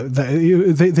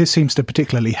 This seems to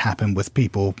particularly happen with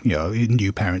people,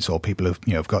 new parents or people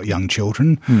who've got young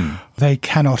children. They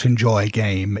cannot enjoy a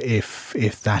game if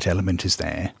that element is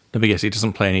there. Let me guess, he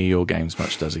doesn't play any of your games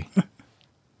much, does he?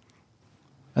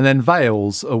 And then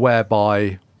veils are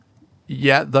whereby,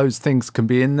 those things can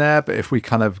be in there, but if we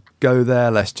kind of go there,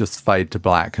 let's just fade to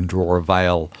black and draw a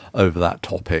veil over that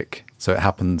topic. So it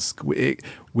happens,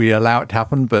 we allow it to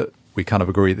happen, but we kind of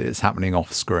agree that it's happening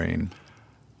off screen.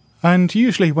 And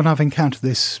usually when I've encountered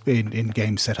this in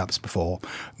game setups before,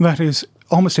 that is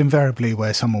almost invariably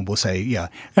where someone will say,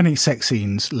 any sex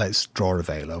scenes, let's draw a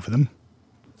veil over them.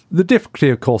 The difficulty,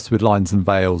 of course, with lines and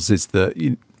veils is that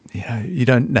you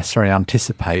don't necessarily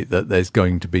anticipate that there's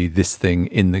going to be this thing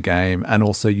in the game, and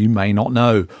also you may not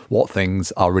know what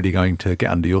things are really going to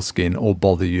get under your skin or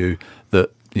bother you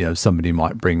that somebody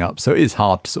might bring up. So it is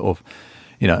hard to sort of,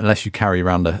 unless you carry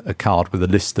around a card with a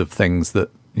list of things that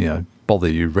bother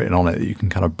you written on it that you can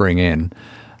kind of bring in.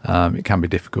 It can be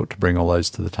difficult to bring all those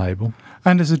to the table.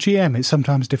 And as a GM, it's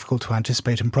sometimes difficult to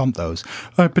anticipate and prompt those,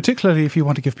 particularly if you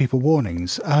want to give people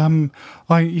warnings. I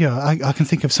can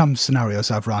think of some scenarios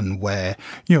I've run where,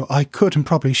 I could and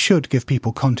probably should give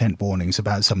people content warnings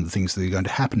about some of the things that are going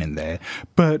to happen in there,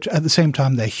 but at the same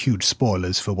time, they're huge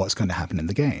spoilers for what's going to happen in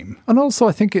the game. And also,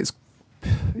 I think it's,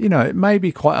 it may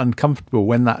be quite uncomfortable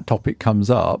when that topic comes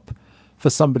up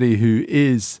for somebody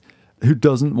who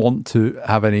doesn't want to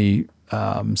have any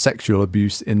sexual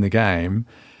abuse in the game.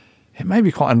 It may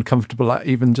be quite uncomfortable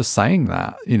even just saying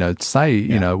that, to say,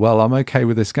 well, I'm okay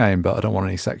with this game, but I don't want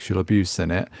any sexual abuse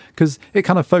in it, because it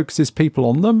kind of focuses people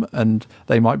on them, and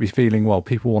they might be feeling, well,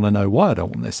 people want to know why I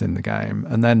don't want this in the game.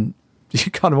 And then you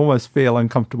kind of almost feel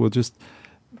uncomfortable just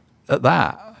at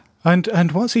that.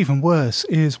 And what's even worse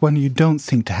is when you don't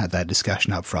think to have that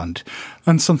discussion up front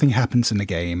and something happens in the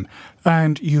game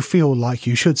and you feel like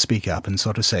you should speak up and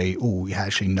sort of say,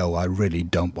 actually, no, I really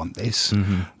don't want this.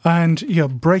 Mm-hmm.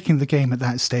 And, breaking the game at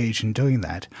that stage and doing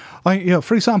that.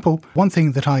 For example, one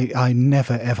thing that I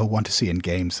never, ever want to see in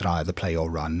games that I either play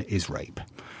or run is rape.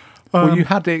 Well, you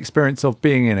had the experience of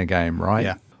being in a game, right?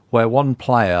 Yeah. Where one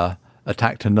player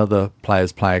attacked another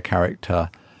player's player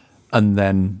character and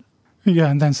then...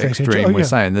 Yeah, and then stated, Extreme was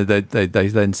saying that they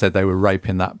then said they were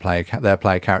raping that their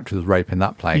player character was raping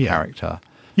that player character.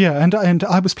 Yeah, and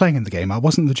I was playing in the game. I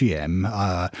wasn't the GM.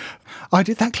 I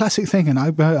did that classic thing, and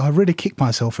I really kicked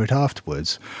myself for it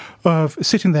afterwards, of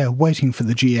sitting there waiting for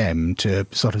the GM to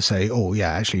sort of say,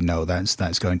 actually, no,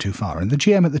 that's going too far. And the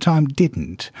GM at the time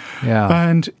didn't. Yeah.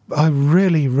 And I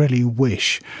really, really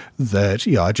wish that,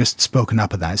 I'd just spoken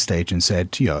up at that stage and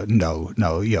said, no,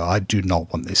 I do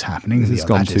not want this happening. This has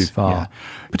gone too far. Yeah.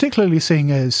 Particularly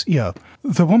seeing as,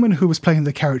 the woman who was playing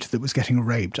the character that was getting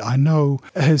raped, I know,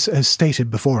 has stated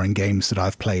before in games that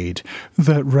I've played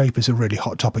that rape is a really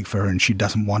hot topic for her and she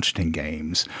doesn't want it in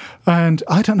games. And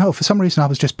I don't know, for some reason I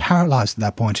was just paralysed at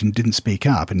that point and didn't speak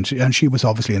up. And she was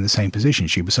obviously in the same position.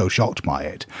 She was so shocked by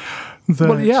it.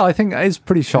 I think it is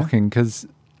pretty shocking because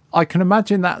I can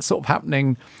imagine that sort of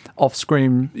happening off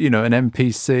screen, an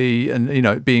NPC and,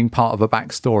 it being part of a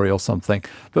backstory or something.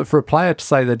 But for a player to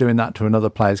say they're doing that to another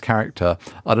player's character,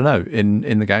 I don't know,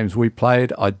 in the games we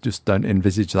played, I just don't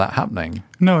envisage that happening.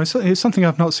 No, it's something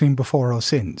I've not seen before or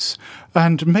since.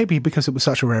 And maybe because it was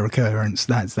such a rare occurrence,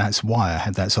 that's why I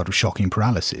had that sort of shocking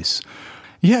paralysis.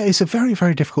 Yeah, it's a very,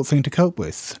 very difficult thing to cope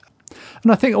with.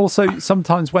 And I think also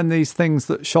sometimes when these things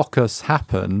that shock us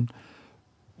happen,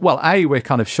 well, A, we're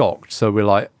kind of shocked, so we're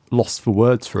like lost for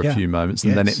words for a few moments,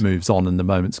 and then it moves on and the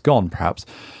moment's gone, perhaps.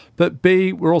 But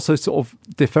B, we're also sort of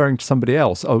deferring to somebody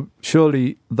else. Oh,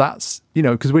 surely that's,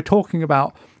 because we're talking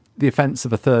about the offence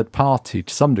of a third party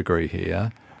to some degree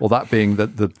here. or that being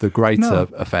the greater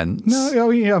offence.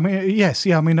 No, I mean, yes,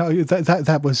 yeah, I mean,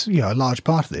 that was a large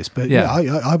part of this, but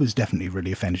I was definitely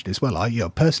really offended as well.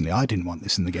 Personally, I didn't want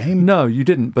this in the game. No, you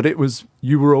didn't, but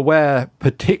you were aware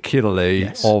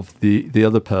particularly of the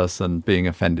other person being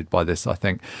offended by this, I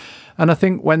think. And I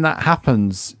think when that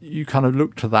happens, you kind of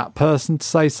look to that person to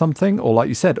say something, or like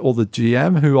you said, or the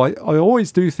GM, who I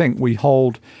always do think we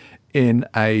hold in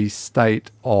a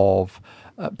state of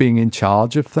being in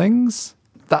charge of things.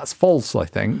 That's false, I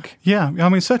think. Yeah, I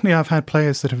mean, certainly I've had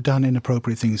players that have done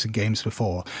inappropriate things in games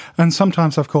before, and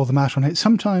sometimes I've called them out on it,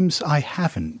 sometimes I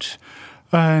haven't.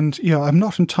 And, I'm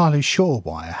not entirely sure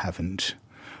why I haven't.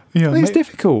 It's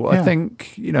difficult. I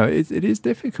think, it is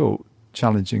difficult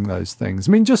challenging those things.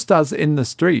 I mean, just as in the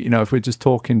street, if we're just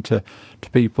talking to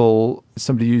people,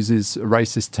 somebody uses a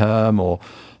racist term or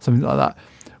something like that,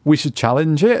 we should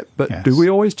challenge it, but do we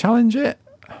always challenge it?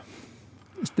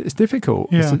 It's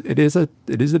difficult. Yeah. It is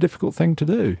a difficult thing to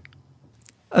do.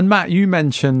 And Matt, you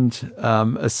mentioned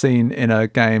a scene in a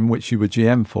game which you were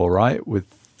GM for, right? With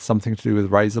something to do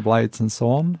with razor blades and so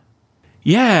on?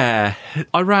 Yeah,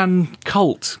 I ran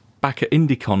Cult back at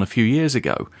IndieCon a few years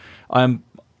ago.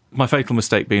 My fatal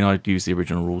mistake being I'd used the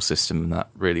original rule system, and that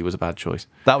really was a bad choice.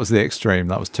 That was the extreme.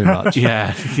 That was too much.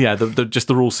 yeah. The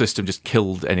rule system just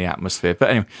killed any atmosphere. But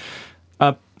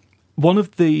anyway, one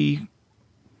of the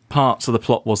parts of the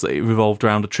plot was that it revolved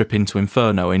around a trip into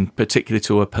Inferno, in particular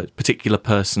to a particular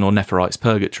person or Nephirite's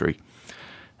purgatory.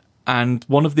 And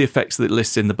one of the effects that it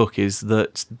lists in the book is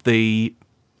that the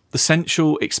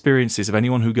sensual experiences of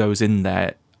anyone who goes in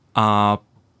there are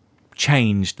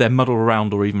changed, they're muddled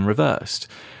around or even reversed.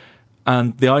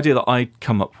 And the idea that I'd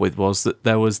come up with was that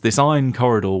there was this iron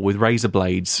corridor with razor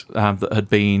blades that had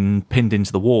been pinned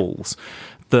into the walls,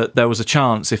 that there was a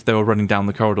chance if they were running down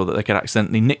the corridor that they could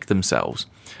accidentally nick themselves.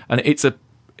 And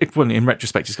in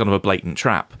retrospect, it's kind of a blatant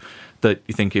trap that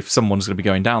you think if someone's going to be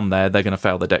going down there, they're going to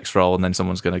fail their dex roll and then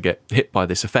someone's going to get hit by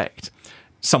this effect.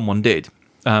 Someone did.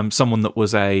 Someone that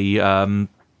was a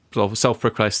sort of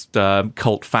self-proclaimed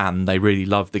cult fan. They really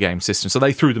loved the game system, so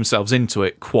they threw themselves into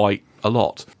it quite a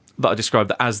lot. That I described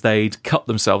that as they'd cut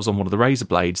themselves on one of the razor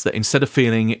blades, that instead of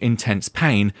feeling intense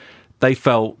pain, they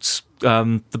felt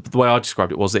the way I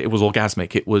described it was that it was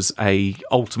orgasmic. It was a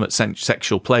ultimate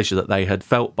sexual pleasure that they had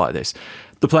felt by this.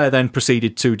 The player then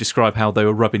proceeded to describe how they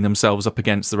were rubbing themselves up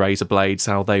against the razor blades,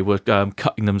 how they were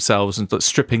cutting themselves and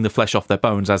stripping the flesh off their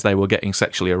bones as they were getting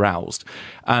sexually aroused.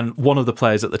 And one of the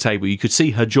players at the table, you could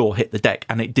see her jaw hit the deck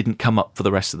and it didn't come up for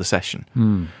the rest of the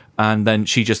session. And then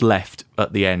she just left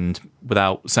at the end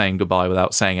without saying goodbye,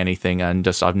 without saying anything, and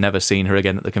I've never seen her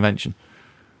again at the convention.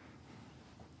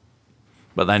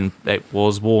 But then it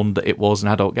was warned that it was an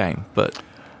adult game, but...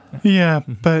 Yeah,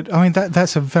 but I mean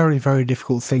that's a very, very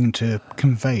difficult thing to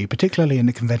convey, particularly in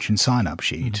the convention sign-up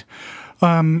sheet.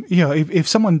 If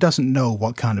someone doesn't know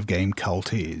what kind of game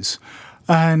Cult is,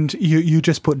 and you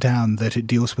just put down that it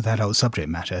deals with adult subject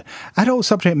matter. Adult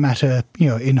subject matter,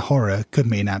 in horror could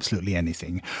mean absolutely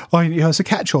anything. As a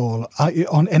catch-all,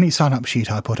 on any sign-up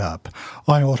sheet I put up,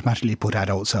 I automatically put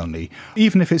adults only,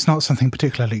 even if it's not something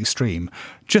particularly extreme.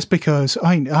 Just because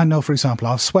I know, for example,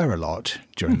 I'll swear a lot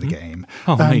during the game.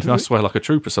 Oh, I swear like a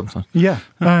trooper sometimes. Yeah,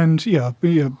 and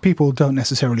people don't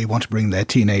necessarily want to bring their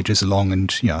teenagers along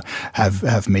and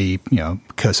have me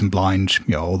curse them blind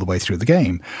all the way through the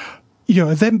game.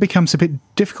 It then becomes a bit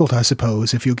difficult, I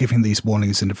suppose, if you're giving these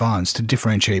warnings in advance to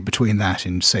differentiate between that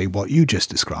and, say, what you just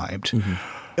described.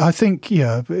 I think,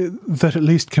 that at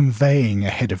least conveying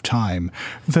ahead of time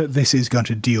that this is going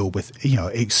to deal with,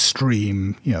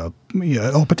 extreme,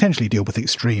 or potentially deal with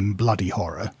extreme bloody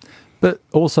horror. But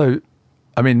also,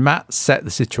 I mean, Matt set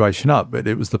the situation up, but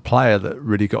it was the player that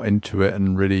really got into it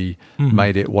and really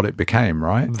made it what it became,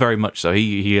 right? Very much so.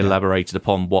 He elaborated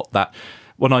upon what that...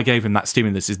 When I gave him that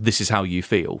stimulus, this is how you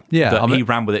feel. Yeah, he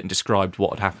ran with it and described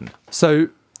what had happened. So,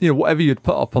 whatever you'd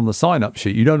put up on the sign-up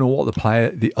sheet, you don't know what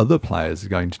the other players are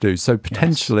going to do. So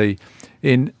potentially,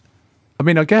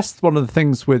 I guess one of the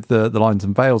things with the Lines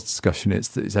and Veils discussion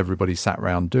is everybody sat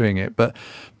around doing it. But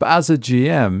as a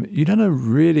GM, you don't know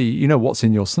really, what's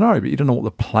in your scenario, but you don't know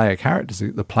what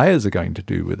the players are going to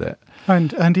do with it.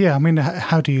 And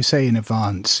how do you say in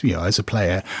advance, as a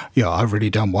player, I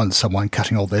really don't want someone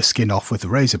cutting all their skin off with a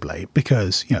razor blade,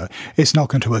 because, it's not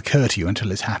going to occur to you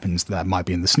until it happens that might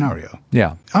be in the scenario.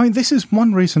 Yeah. I mean, this is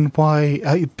one reason why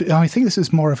I think this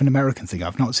is more of an American thing.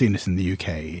 I've not seen it in the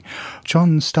UK.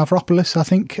 John Stavropoulos, I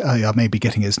think, I may be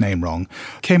getting his name wrong,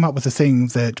 came up with a thing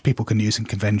that people can use in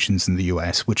conventions in the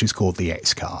US, which is called the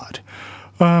X card.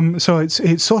 So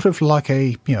it's sort of like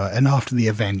an after the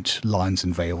event lines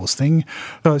and veils thing.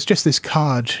 So it's just this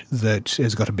card that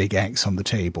has got a big X on the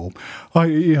table.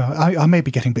 I may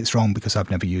be getting bits wrong because I've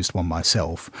never used one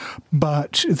myself,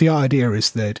 but the idea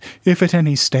is that if at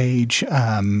any stage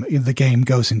the game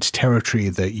goes into territory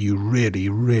that you really,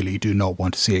 really do not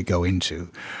want to see it go into,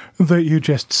 that you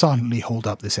just silently hold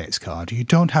up this X card. You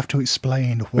don't have to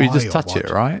explain why. Well, you just touch it,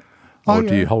 right? Or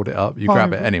do you hold it up? You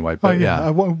grab it anyway, but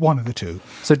one of the two.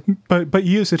 So, but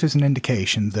use it as an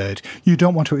indication that you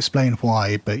don't want to explain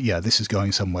why, but this is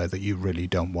going somewhere that you really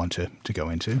don't want to go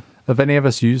into. Have any of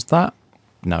us used that?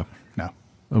 No.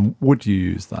 And would you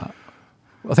use that?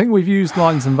 I think we've used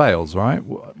lines and veils, right?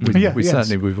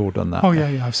 We've all done that. Oh,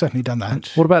 yeah, I've certainly done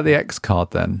that. What about the X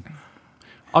card then?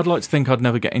 I'd like to think I'd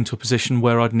never get into a position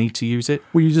where I'd need to use it.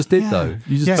 Well, you just did, though.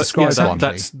 You just described one.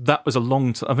 That was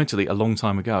admittedly a long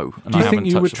time ago. And Do you think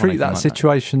you would treat that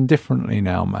situation differently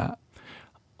now, Matt?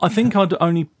 I think I'd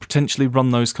only potentially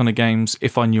run those kind of games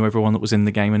if I knew everyone that was in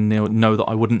the game and know that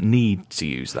I wouldn't need to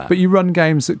use that. But you run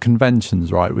games at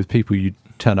conventions, right, with people you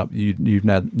turn up, you've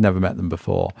never met them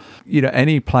before.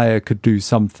 Any player could do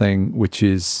something which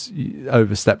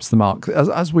oversteps the mark,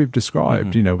 as we've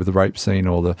described, with the rape scene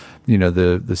or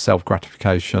the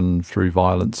self-gratification through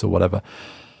violence or whatever.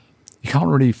 You can't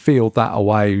really field that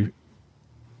away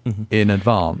in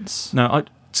advance. No,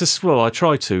 I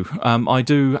try to. I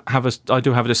do have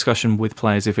a discussion with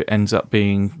players if it ends up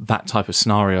being that type of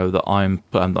scenario that I'm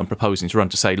proposing to run,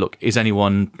 to say, look, has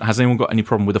anyone got any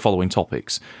problem with the following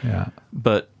topics? Yeah.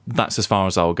 But that's as far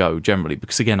as I'll go generally,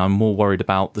 because again, I'm more worried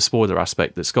about the spoiler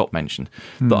aspect that Scott mentioned.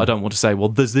 That I don't want to say, well,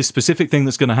 there's this specific thing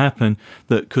that's going to happen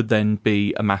that could then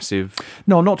be a massive.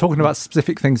 No, I'm not talking about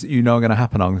specific things that are going to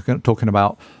happen. I'm talking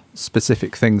about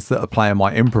specific things that a player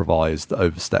might improvise that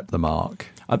overstep the mark.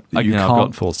 You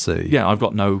can't foresee. Yeah, I've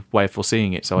got no way of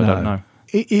foreseeing it, so I don't know.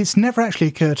 It's never actually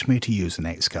occurred to me to use an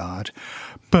X card,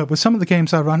 but with some of the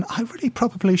games I run, I really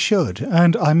probably should,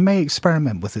 and I may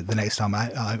experiment with it the next time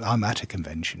I'm at a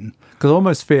convention. Because I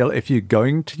almost feel if you're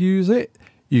going to use it,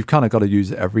 you've kind of got to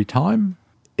use it every time.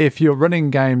 If you're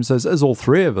running games, as all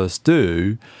three of us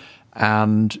do,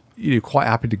 and you're quite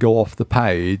happy to go off the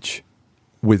page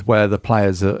with where the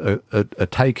players are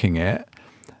taking it,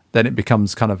 then it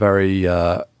becomes kind of very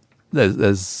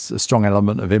there's a strong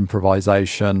element of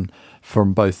improvisation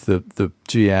from both the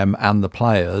GM and the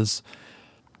players.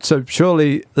 So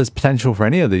surely there's potential for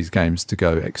any of these games to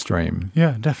go extreme.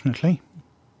 Yeah, definitely.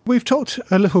 We've talked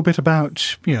a little bit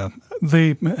about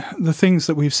the things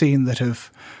that we've seen that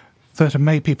have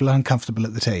made people uncomfortable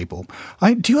at the table.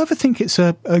 Do you ever think it's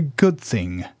a good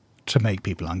thing to make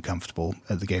people uncomfortable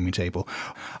at the gaming table?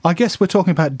 I guess we're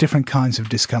talking about different kinds of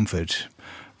discomfort.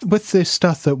 With this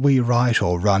stuff that we write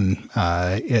or run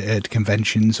at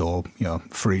conventions or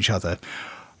for each other,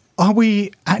 are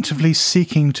we actively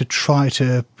seeking to try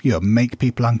to make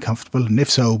people uncomfortable? And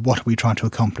if so, what are we trying to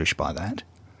accomplish by that?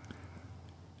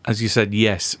 As you said,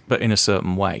 yes, but in a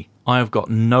certain way. I have got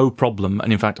no problem,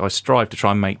 and in fact I strive to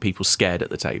try and make people scared at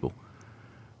the table.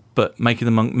 But making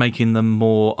them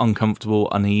more uncomfortable,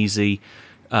 uneasy,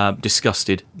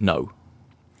 disgusted, no.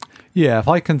 Yeah, if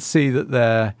I can see that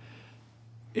they're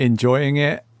enjoying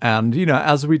it, and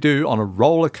as we do on a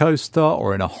roller coaster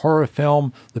or in a horror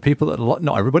film, the people that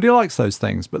not everybody likes those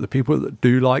things, but the people that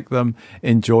do like them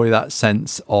enjoy that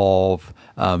sense of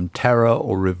terror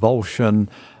or revulsion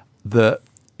that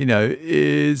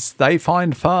is they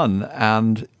find fun,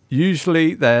 and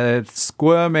usually they're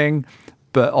squirming,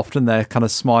 but often they're kind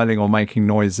of smiling or making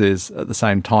noises at the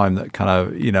same time that kind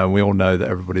of we all know that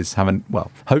everybody's having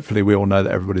hopefully we all know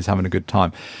that everybody's having a good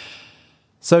time.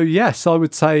 So yes, I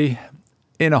would say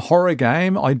in a horror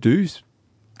game, I do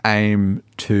aim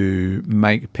to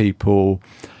make people,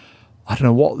 I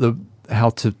don't know how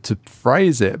to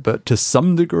phrase it, but to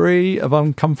some degree of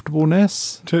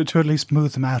uncomfortableness. To at least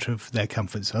move them out of their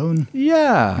comfort zone.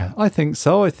 Yeah, I think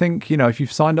so. I think, if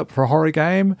you've signed up for a horror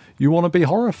game, you want to be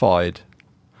horrified.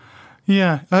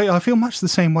 Yeah, I feel much the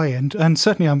same way, and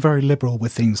certainly I'm very liberal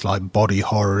with things like body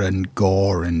horror and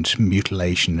gore and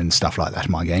mutilation and stuff like that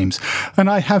in my games. And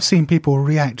I have seen people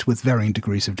react with varying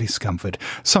degrees of discomfort,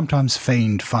 sometimes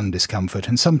feigned fun discomfort,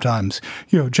 and sometimes,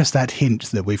 just that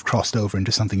hint that we've crossed over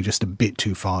into something just a bit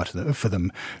too far for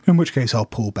them, in which case I'll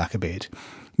pull back a bit.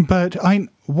 But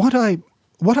what I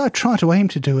what I try to aim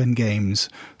to do in games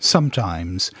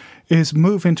sometimes is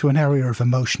move into an area of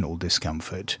emotional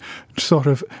discomfort, sort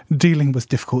of dealing with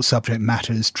difficult subject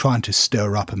matters, trying to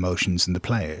stir up emotions in the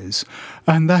players.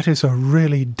 And that is a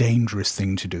really dangerous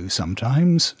thing to do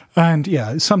sometimes. And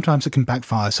yeah, sometimes it can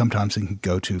backfire, sometimes it can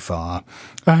go too far.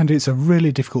 And it's a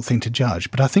really difficult thing to judge.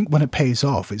 But I think when it pays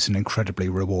off, it's an incredibly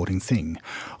rewarding thing.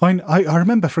 I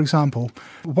remember, for example,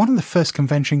 one of the first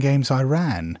convention games I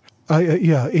ran,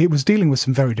 it was dealing with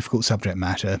some very difficult subject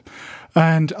matter.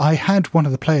 And I had one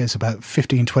of the players about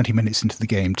 15, 20 minutes into the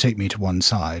game take me to one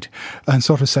side and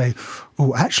sort of say,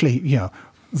 oh, actually,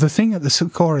 the thing at the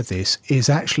core of this is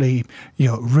actually,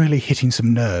 really hitting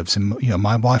some nerves. And,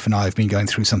 my wife and I have been going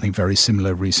through something very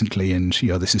similar recently, and,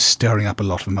 this is stirring up a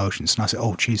lot of emotions. And I said,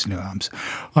 oh, geez,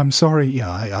 I'm sorry.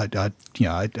 I didn't want to do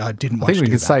that. I think we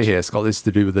can say here, Scott, this is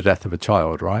to do with the death of a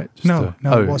child, right? No, it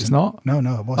wasn't. It's not? No,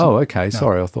 it wasn't. Oh, okay. No.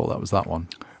 Sorry, I thought that was that one.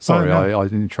 Sorry, no. I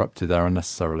interrupted there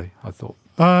unnecessarily. I thought.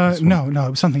 No, it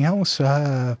was something else. He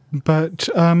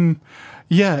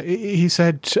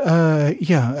said,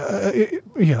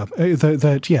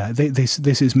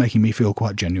 this is making me feel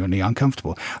quite genuinely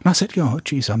uncomfortable. And I said,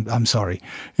 geez, I'm sorry.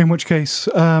 In which case,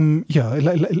 I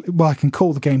can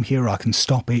call the game here, I can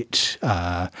stop it.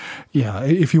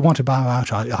 If you want to bow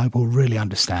out, I will really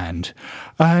understand.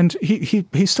 And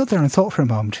he stood there and thought for a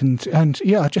moment, and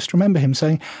I just remember him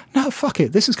saying, no, fuck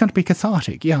it, this is going to be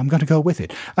cathartic. Yeah, I'm going to go with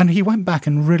it. And he went back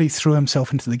and really threw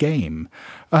himself into the game.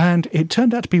 And it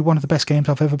turned out to be one of the best games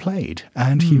I've ever played.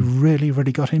 And he really,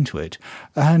 really got into it.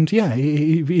 And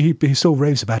he still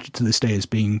raves about it to this day as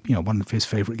being, one of his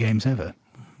favourite games ever.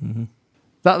 Mm-hmm.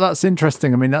 That's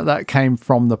interesting. I mean, that came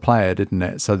from the player, didn't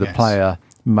it? So the player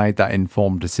made that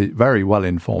very well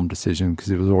informed decision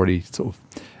because it was already sort of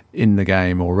in the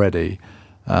game already,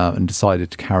 and decided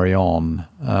to carry on.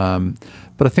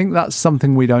 But I think that's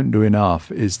something we don't do enough,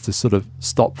 is to sort of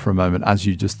stop for a moment, as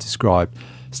you just described,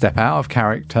 step out of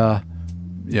character,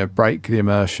 break the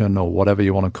immersion or whatever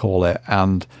you want to call it.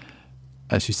 And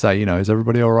as you say, is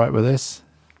everybody all right with this?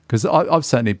 Because I've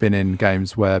certainly been in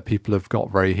games where people have got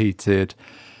very heated,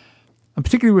 and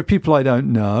particularly with people I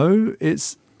don't know,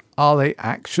 are they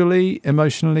actually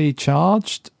emotionally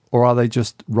charged or are they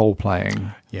just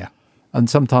role-playing? Yeah. And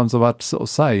sometimes I've had to sort of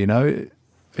say, are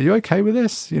you okay with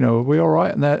this? Are we all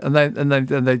right?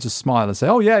 And they just smile and say,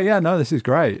 oh, yeah, no, this is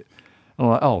great. I'm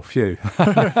like, oh, phew.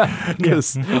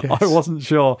 Because I wasn't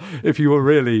sure if you were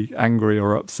really angry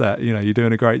or upset. You're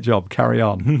doing a great job. Carry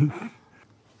on.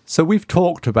 So we've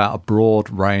talked about a broad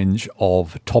range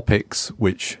of topics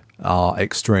which are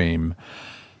extreme.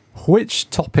 Which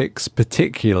topics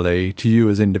particularly to you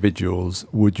as individuals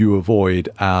would you avoid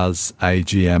as a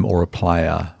GM or a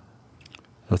player?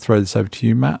 I'll throw this over to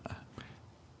you, Matt.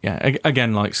 Yeah,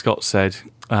 again, like Scott said,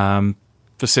 for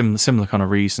similar kind of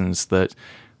reasons, that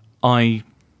I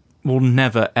will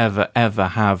never, ever, ever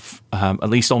have, at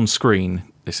least on screen,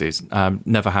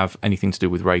 never have anything to do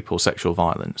with rape or sexual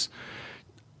violence.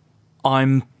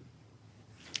 I'm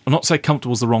not say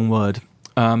comfortable is the wrong word,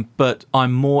 but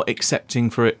I'm more accepting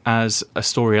for it as a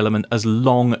story element as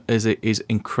long as it is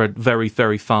very,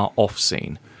 very far off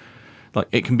scene. Like,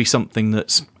 it can be something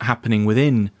that's happening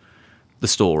within the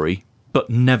story, but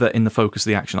never in the focus of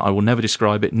the action. I will never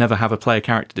describe it, never have a player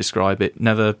character describe it,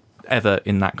 never, ever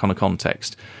in that kind of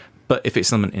context. But if it's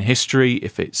something in history,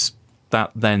 if it's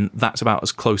that, then that's about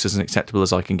as close as and acceptable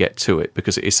as I can get to it,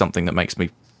 because it is something that makes me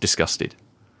disgusted.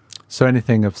 So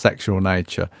anything of sexual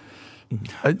nature.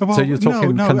 So you're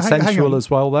talking consensual as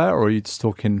well there, or are you just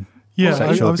talking... Yeah,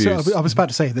 abuse? I was about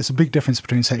to say there's a big difference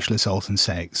between sexual assault and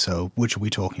sex. So which are we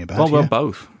talking about? Well,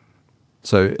 both.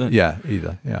 So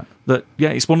either. Yeah.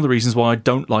 It's one of the reasons why I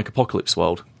don't like Apocalypse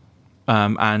World,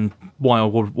 and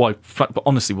but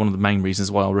honestly, one of the main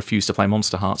reasons why I refuse to play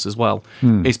Monster Hearts as well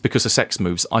is because of sex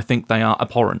moves. I think they are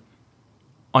abhorrent.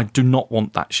 I do not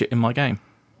want that shit in my game.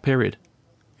 Period.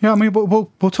 Yeah, I mean,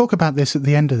 we'll talk about this at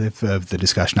the end of the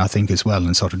discussion, I think, as well,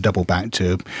 and sort of double back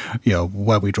to,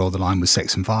 where we draw the line with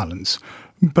sex and violence.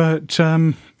 But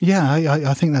I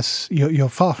think you're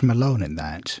far from alone in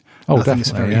that. Oh, I think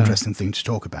it's a very interesting thing to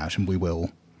talk about, and we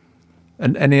will.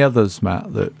 And any others,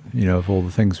 Matt, that of all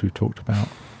the things we've talked about?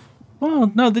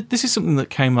 Well, no, this is something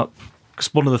that came up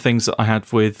because one of the things that I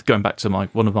had with going back to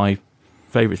one of my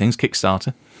favourite things,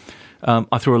 Kickstarter.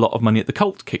 I threw a lot of money at the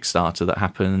Cult Kickstarter that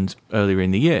happened earlier in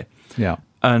the year. Yeah.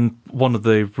 And one of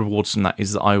the rewards from that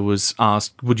is that I was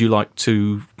asked, would you like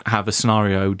to have a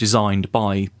scenario designed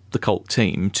by the Cult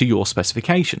team to your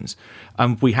specifications?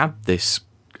 And we had this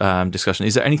discussion.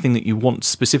 Is there anything that you want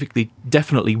specifically,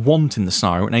 definitely want in the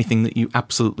scenario, and anything that you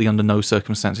absolutely under no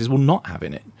circumstances will not have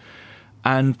in it?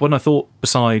 And when I thought,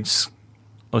 besides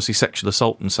obviously sexual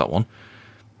assault and so on,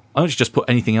 I just put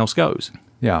anything else goes.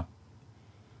 Yeah.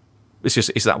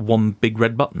 It's that one big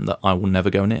red button that I will never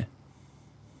go near.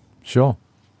 Sure.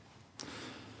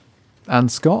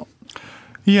 And Scott?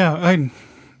 Yeah, I'm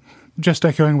just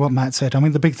echoing what Matt said. I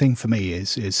mean, the big thing for me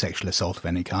is sexual assault of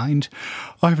any kind.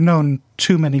 I've known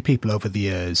too many people over the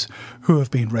years who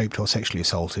have been raped or sexually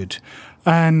assaulted.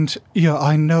 And, yeah,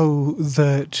 I know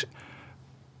that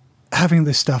having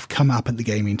this stuff come up at the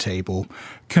gaming table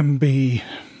can be,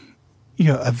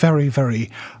 a very,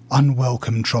 very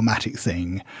unwelcome, traumatic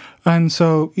thing. And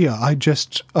so, I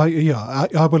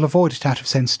will avoid it out of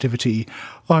sensitivity.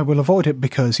 I will avoid it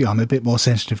because, I'm a bit more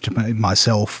sensitive to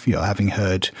myself, having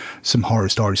heard some horror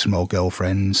stories from old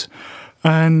girlfriends.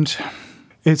 And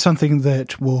it's something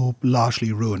that will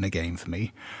largely ruin a game for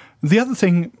me. The other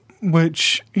thing,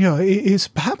 which, is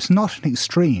perhaps not an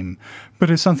extreme, but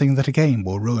is something that, again,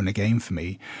 will ruin a game for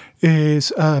me,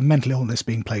 is mental illness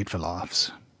being played for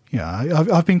laughs. Yeah,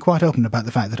 I've been quite open about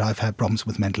the fact that I've had problems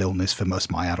with mental illness for most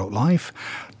of my adult life.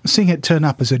 Seeing it turn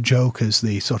up as a joke, as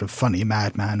the sort of funny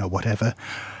madman or whatever,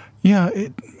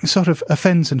 it sort of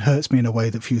offends and hurts me in a way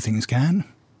that few things can.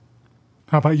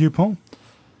 How about you, Paul?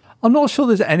 I'm not sure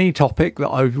there's any topic that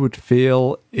I would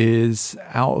feel is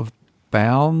out of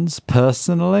bounds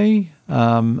personally.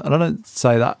 And I don't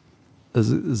say that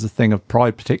as a thing of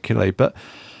pride particularly, but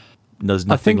there's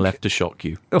nothing left to shock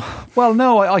you. Well,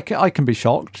 no, I can be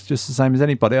shocked just the same as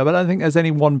anybody, but I don't think there's any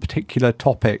one particular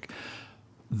topic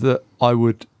that I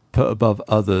would put above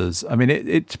others. I mean,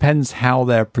 it depends how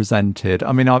they're presented.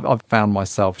 I mean, I've found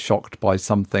myself shocked by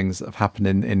some things that have happened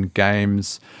in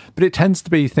games, but it tends to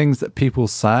be things that people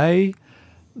say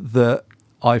that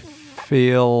I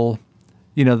feel,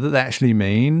 that they actually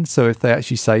mean. So if they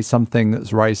actually say something that's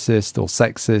racist or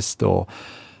sexist or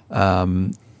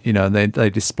they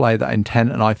display that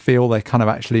intent and I feel they're kind of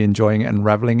actually enjoying it and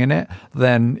reveling in it,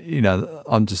 then,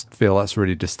 I just feel that's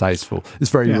really distasteful. It's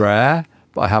very rare,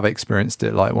 but I have experienced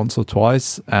it like once or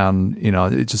twice. And,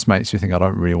 it just makes you think I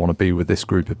don't really want to be with this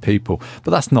group of people.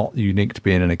 But that's not unique to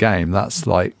being in a game. That's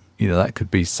like, that could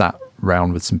be sat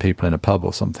round with some people in a pub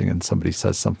or something and somebody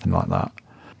says something like that.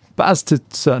 But as to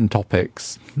certain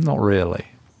topics, not really.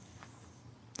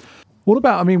 What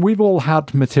about, we've all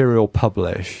had material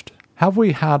published. Have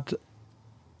we had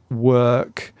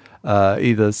work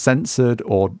either censored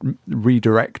or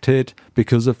redirected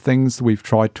because of things we've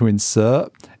tried to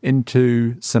insert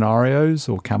into scenarios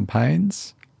or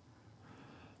campaigns?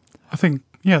 I think,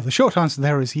 the short answer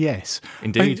there is yes.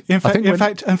 Indeed. In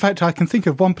fact, I can think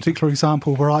of one particular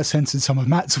example where I censored some of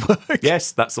Matt's work.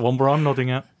 Yes, that's the one where I'm nodding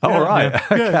at. Oh, right.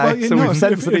 Yeah. Okay, Well, so we've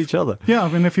censored each other.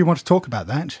 Yeah, if you want to talk about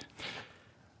that.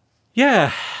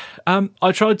 Yeah.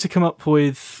 I tried to come up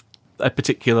with a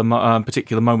particular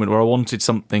moment where I wanted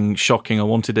something shocking. I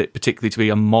wanted it particularly to be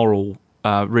a moral,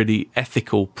 really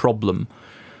ethical problem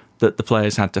that the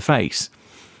players had to face.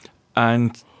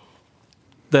 And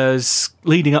there's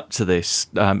leading up to this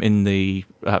in the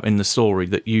story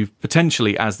that you've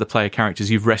potentially, as the player characters,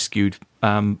 you've rescued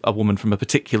a woman from a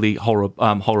particularly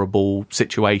horrible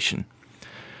situation,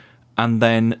 and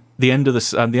then the end of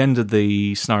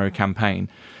the scenario campaign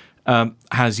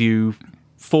has you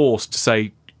forced to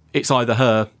say it's either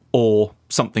her or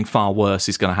something far worse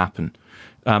is going to happen,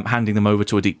 handing them over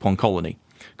to a Deep One colony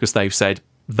because they've said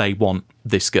they want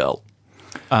this girl.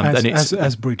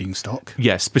 As breeding stock.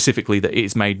 Yeah, specifically that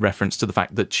it's made reference to the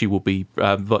fact that she will be,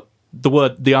 but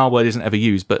the R word isn't ever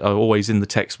used, but always in the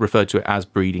text referred to it as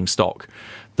breeding stock,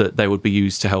 that they would be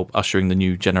used to help ushering the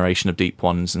new generation of Deep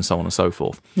Ones and so on and so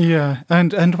forth. Yeah,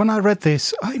 and when I read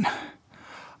this,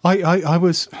 I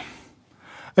was...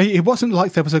 It wasn't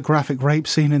like there was a graphic rape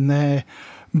scene in there,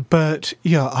 but,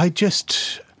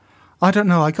 I don't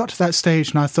know. I got to that stage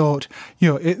and I thought,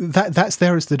 that's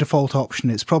there as the default option.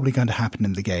 It's probably going to happen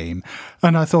in the game.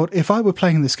 And I thought, if I were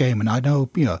playing this game, and I know,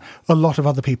 a lot of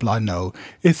other people I know,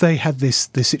 if they had this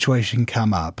situation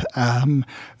come up,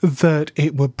 that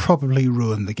it would probably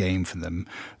ruin the game for them.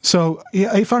 So,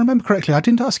 if I remember correctly, I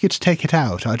didn't ask you to take it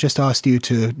out. I just asked you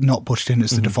to not put it in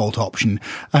as the default option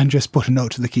and just put a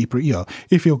note to the keeper,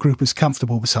 if your group is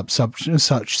comfortable with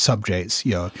such subjects,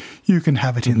 you can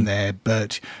have it in there,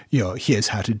 but, here's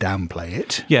how to downplay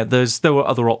it. Yeah, there were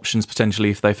other options potentially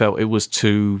if they felt it was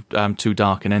too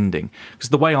dark an ending. Because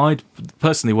the way I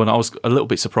was a little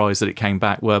bit surprised that it came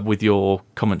back with your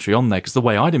commentary on there, because the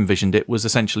way I'd envisioned it was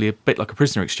essentially a bit like a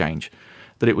prisoner exchange,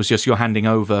 that it was just you're handing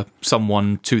over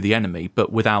someone to the enemy,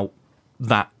 but without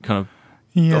that kind of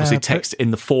Yeah, obviously text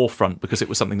in the forefront because it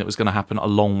was something that was going to happen a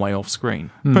long way off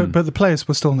screen. But the players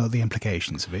will still know the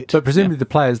implications of it. But presumably the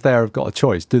players there have got a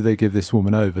choice. Do they give this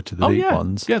woman over to the Deep yeah.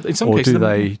 Ones? Yeah, in some or cases do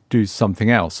they- they do something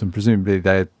else? And presumably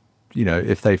they,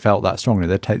 if they felt that strongly,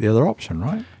 they'd take the other option,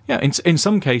 right? Yeah, in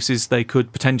some cases they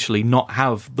could potentially not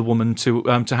have the woman to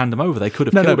hand them over. They could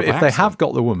have killed her But by if they accident. have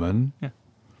got the woman,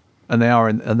 and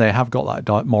they have got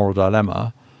that moral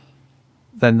dilemma,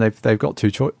 then they've got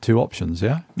two options.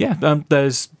 Yeah. Yeah,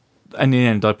 there's. In the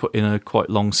end, I put in a quite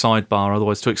long sidebar,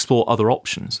 otherwise, to explore other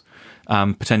options.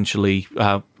 Potentially,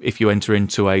 if you enter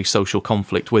into a social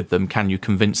conflict with them, can you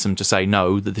convince them to say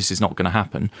no, that this is not going to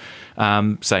happen?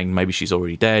 Saying maybe she's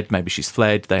already dead, maybe she's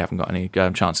fled, they haven't got any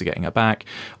chance of getting her back,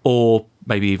 or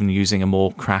maybe even using a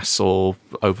more crass or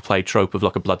overplayed trope of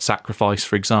like a blood sacrifice,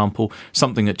 for example,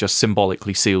 something that just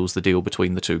symbolically seals the deal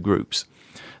between the two groups.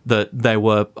 That there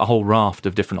were a whole raft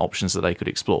of different options that they could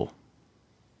explore.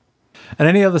 And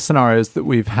any other scenarios that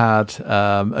we've had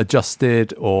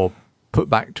adjusted or put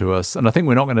back to us? And I think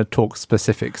we're not going to talk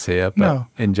specifics here, but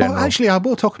in general. Well, actually, I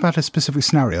will talk about a specific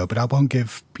scenario, but I won't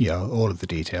give all of the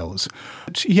details.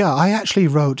 But, I actually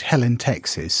wrote Hell in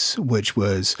Texas, which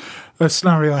was a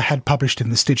scenario I had published in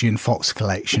the Stygian Fox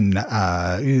collection,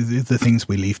 The Things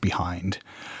We Leave Behind.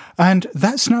 And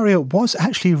that scenario was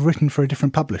actually written for a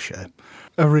different publisher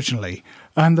originally.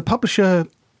 And the publisher,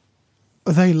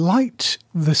 they liked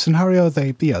the scenario,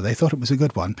 they thought it was a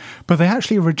good one, but they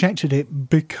actually rejected it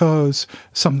because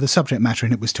some of the subject matter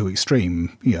in it was too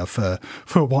extreme, for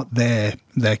what their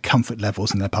comfort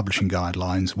levels and their publishing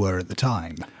guidelines were at the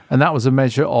time. And that was a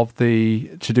measure of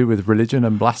to do with religion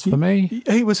and blasphemy?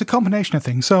 It was a combination of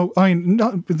things. So,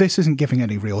 this isn't giving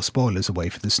any real spoilers away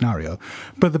for the scenario,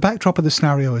 but the backdrop of the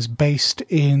scenario is based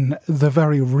in the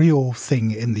very real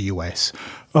thing in the US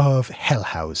of hell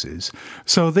houses.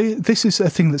 So this is a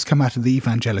thing that's come out of the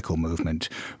evangelical movement,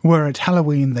 where at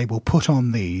Halloween they will put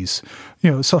on these,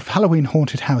 sort of Halloween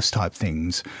haunted house type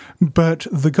things, but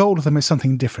the goal of them is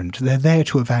something different. They're there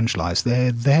to evangelize.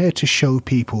 They're there to show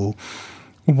people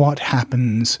what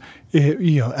happens,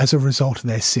 as a result of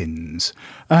their sins.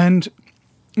 And,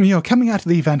 coming out of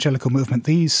the evangelical movement,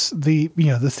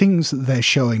 the things that they're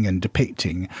showing and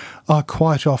depicting are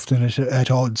quite often at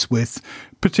odds with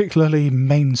particularly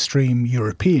mainstream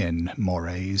European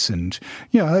mores, and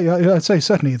I'd say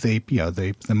certainly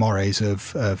the mores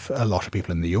of a lot of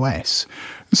people in the US.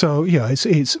 So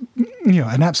it's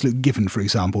an absolute given, for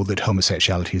example, that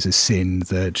homosexuality is a sin,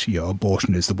 that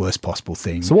abortion is the worst possible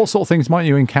thing. So what sort of things might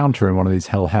you encounter in one of these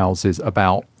hell houses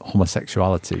about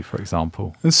homosexuality, for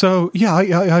example? So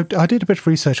I did a bit of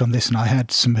research on this, and I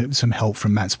had some help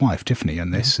from Matt's wife, Tiffany,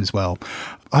 on this as well.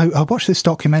 I watched this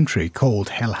documentary called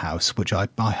Hell House, which I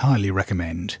highly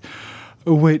recommend,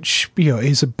 which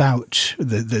is about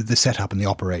the setup and the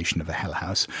operation of a hell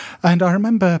house. And I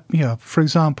remember, for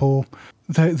example,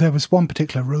 there was one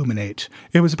particular room in it.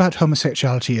 It was about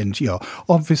homosexuality, and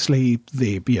obviously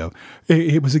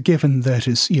it was a given that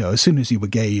as soon as you were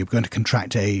gay, you were going to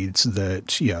contract AIDS.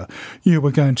 That you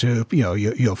were going to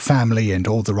your family and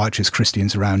all the righteous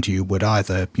Christians around you would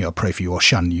either pray for you or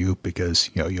shun you because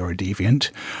you're a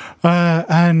deviant,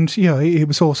 and it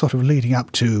was all sort of leading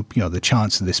up to the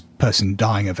chance of this person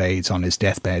dying of AIDS on his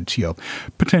deathbed,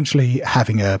 potentially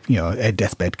having a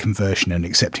deathbed conversion and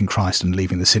accepting Christ and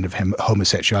leaving the sin of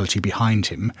homosexuality behind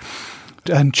him,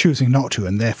 and choosing not to,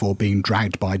 and therefore being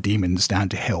dragged by demons down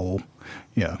to hell.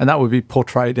 And that would be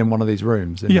portrayed in one of these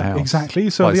rooms in the house. Exactly.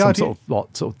 So by the some idea,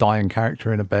 sort of dying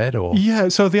character in a bed, or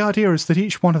so the idea is that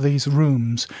each one of these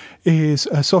rooms is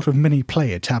a sort of mini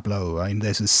play, a tableau. I mean,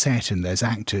 there's a set and there's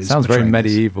actors. Sounds very portraying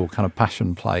this. medieval, kind of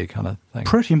passion play kind of thing.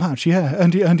 Pretty much, yeah.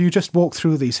 And you just walk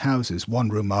through these houses, one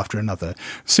room after another,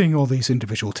 seeing all these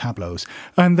individual tableaus,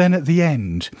 and then at the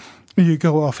end, you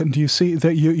go off and you see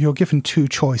that you're given two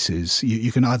choices. You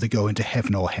can either go into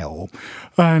heaven or hell.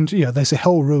 And, there's a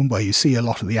hell room where you see a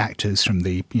lot of the actors from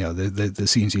the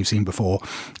scenes you've seen before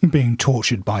being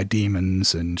tortured by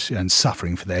demons and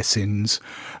suffering for their sins.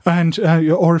 And,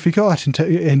 or if you go out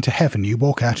into heaven, you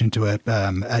walk out into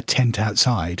a tent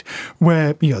outside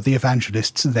where, the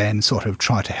evangelists then sort of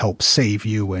try to help save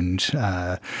you and,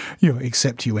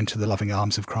 accept you into the loving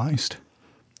arms of Christ.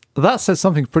 That says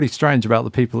something pretty strange about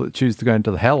the people that choose to go into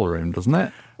the hell room, doesn't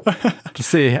it? To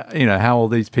see, how all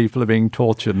these people are being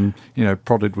tortured and,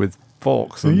 prodded with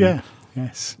forks. And,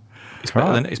 yes. It's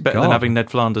better than having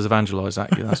Ned Flanders evangelise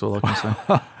at you, that's all I can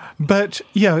say. But,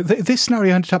 this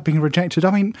scenario ended up being rejected,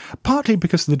 partly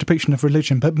because of the depiction of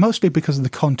religion, but mostly because of the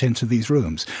content of these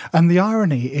rooms. And the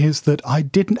irony is that I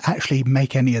didn't actually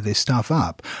make any of this stuff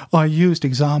up. I used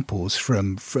examples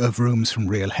of rooms from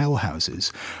real hell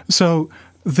houses. So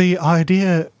the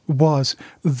idea was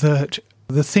that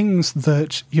the things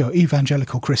that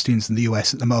evangelical Christians in the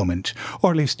US at the moment,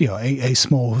 or at least a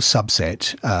small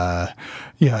subset,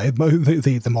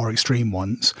 the more extreme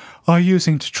ones, are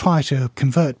using to try to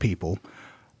convert people,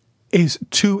 is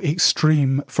too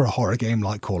extreme for a horror game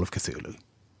like Call of Cthulhu.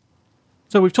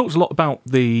 So we've talked a lot about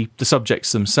the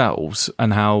subjects themselves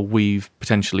and how we've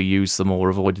potentially used them or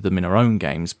avoided them in our own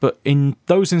games. But in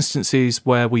those instances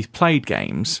where we've played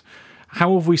games,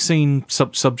 how have we seen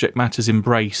subject matters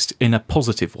embraced in a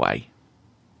positive way?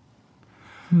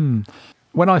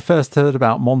 When I first heard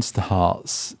about Monster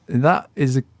Hearts, that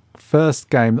is the first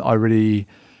game that I really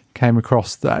came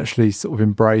across that actually sort of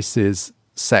embraces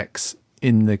sex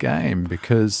in the game.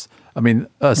 Because, I mean,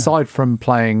 aside from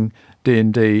playing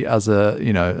D&D as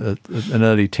an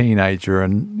early teenager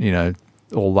and,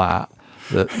 all that,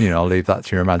 I'll leave that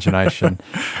to your imagination.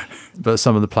 But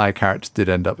some of the player characters did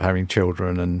end up having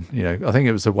children, and I think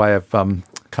it was a way of kind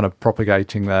of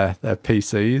propagating their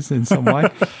PCs in some way,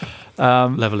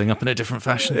 leveling up in a different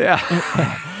fashion.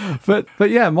 Yeah, but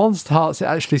yeah, Monster Hearts, it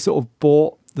actually sort of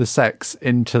brought the sex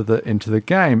into the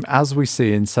game, as we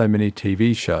see in so many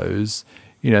TV shows.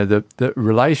 The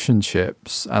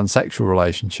relationships and sexual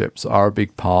relationships are a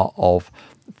big part of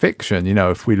fiction.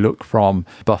 If we look from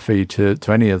Buffy to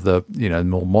any of the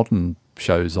more modern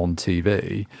shows on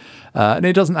TV, and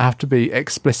it doesn't have to be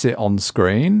explicit on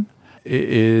screen. It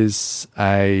is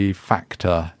a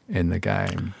factor in the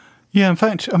game. Yeah, in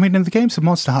fact, I mean, in the games of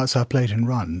Monster Hearts I've played and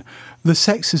run, the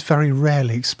sex is very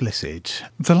rarely explicit.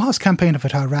 The last campaign of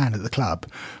it I ran at the club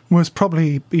was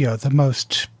probably, the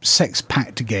most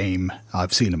sex-packed game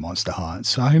I've seen in Monster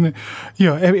Hearts.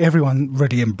 Everyone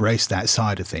really embraced that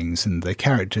side of things, and the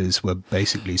characters were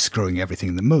basically screwing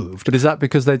everything that moved. But is that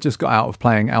because they just got out of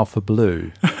playing Alpha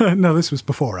Blue? No, this was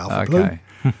before Alpha Blue.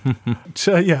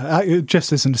 So,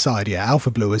 just as an aside,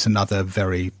 Alpha Blue is another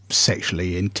very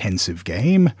sexually intensive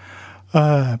game.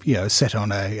 Set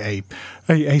on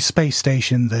a space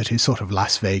station that is sort of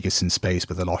Las Vegas in space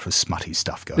with a lot of smutty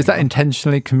stuff going on. Is that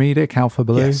intentionally comedic, Alpha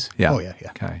Blue? Yes. Yeah. Oh, yeah.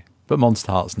 Okay. But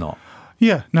Monster Heart's not.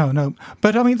 Yeah, no.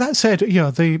 But I mean, that said,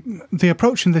 the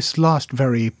approach in this last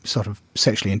very sort of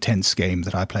sexually intense game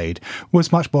that I played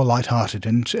was much more lighthearted,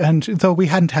 and though we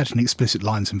hadn't had an explicit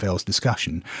lines and veils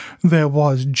discussion, there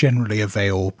was generally a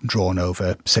veil drawn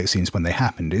over sex scenes when they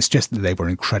happened. It's just that they were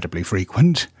incredibly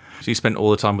frequent. So you spent all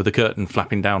the time with the curtain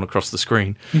flapping down across the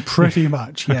screen. Pretty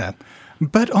much, yeah.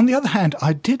 But on the other hand,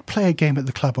 I did play a game at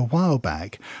the club a while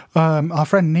back. Our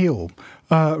friend Neil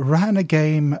ran a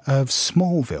game of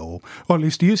Smallville, or at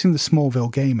least using the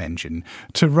Smallville game engine,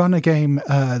 to run a game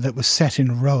that was set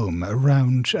in Rome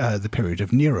around the period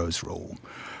of Nero's rule.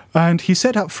 And he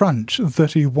said up front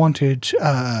that he wanted,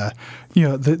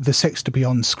 the sex to be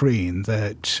on screen.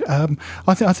 That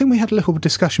I think we had a little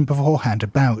discussion beforehand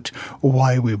about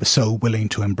why we were so willing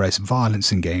to embrace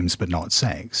violence in games but not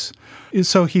sex.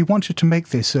 So he wanted to make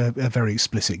this a very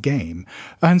explicit game.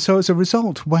 And so as a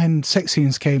result, when sex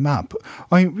scenes came up,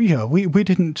 we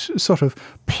didn't sort of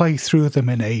play through them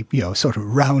in a sort of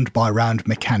round by round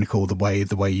mechanical the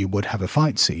way you would have a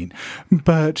fight scene.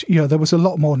 But there was a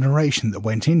lot more narration that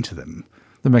went into them.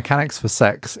 The mechanics for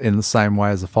sex in the same way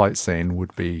as a fight scene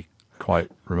would be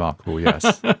quite remarkable,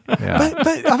 yes. Yeah.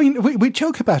 But I mean, we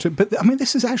joke about it, but I mean,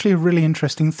 this is actually a really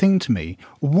interesting thing to me.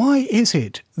 Why is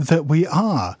it that we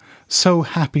are so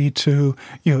happy to,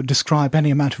 describe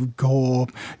any amount of gore?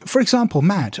 For example,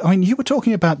 Matt, I mean, you were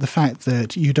talking about the fact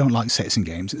that you don't like sex in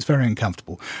games. It's very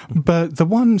uncomfortable. But the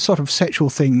one sort of sexual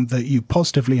thing that you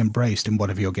positively embraced in one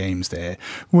of your games there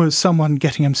was someone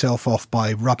getting himself off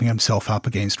by rubbing himself up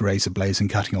against razor blades and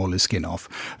cutting all his skin off,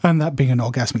 and that being an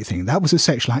orgasmic thing. That was a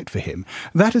sexual act for him.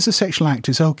 That as a sexual act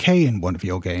is okay in one of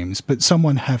your games, but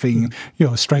someone having,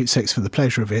 straight sex for the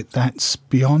pleasure of it, that's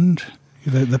beyond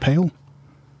the pale.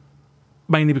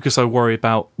 Mainly because I worry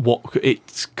about what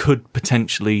it could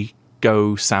potentially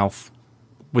go south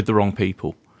with the wrong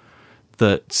people.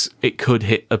 That it could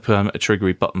hit a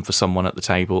triggery button for someone at the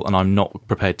table, and I'm not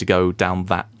prepared to go down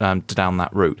that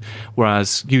route.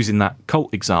 Whereas using that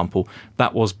cult example,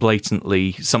 that was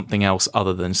blatantly something else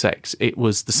other than sex. It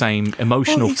was the same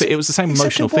emotional. It was the same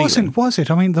emotional feeling. Was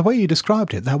it? I mean, the way you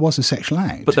described it, that was a sexual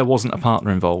act. But there wasn't a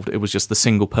partner involved. It was just the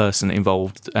single person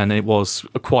involved, and it was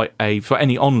for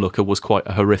any onlooker was quite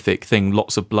a horrific thing.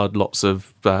 Lots of blood, lots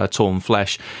of torn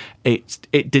flesh.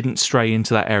 It didn't stray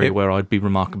into that area where I'd be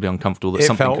remarkably uncomfortable that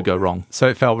something could go wrong. So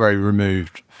it felt very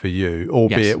removed for you,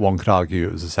 albeit Yes. one could argue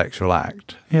it was a sexual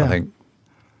act. Yeah. I think.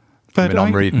 But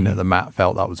I'm reading it that Matt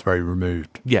felt that was very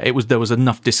removed. Yeah, there was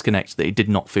enough disconnect that it did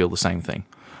not feel the same thing.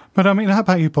 But I mean, how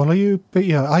about you, Paul? Are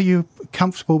you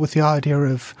comfortable with the idea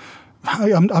of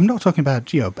I'm not talking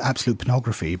about absolute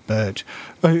pornography, but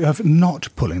of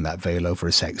not pulling that veil over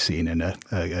a sex scene in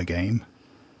a game.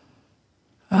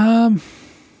 And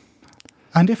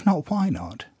if not, why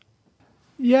not?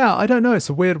 Yeah, I don't know. It's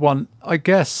a weird one. I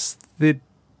guess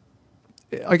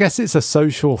it's a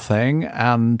social thing,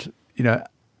 and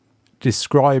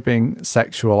describing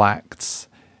sexual acts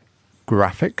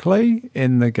graphically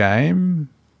in the game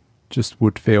just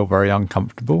would feel very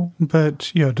uncomfortable.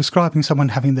 But describing someone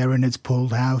having their innards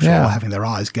pulled out, or having their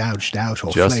eyes gouged out,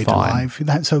 or just flayed fine. alive,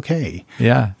 that's okay.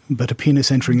 Yeah. But a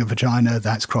penis entering a vagina,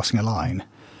 that's crossing a line.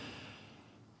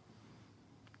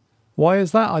 Why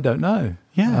is that? I don't know.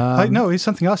 Yeah, no, it's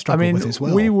something I struggle with as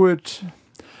well.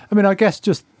 I guess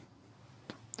just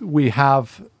we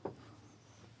have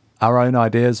our own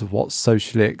ideas of what's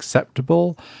socially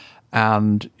acceptable.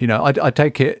 And, I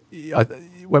take it,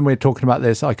 when we're talking about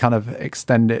this, I kind of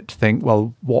extend it to think,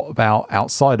 well, what about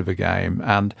outside of a game?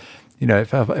 And,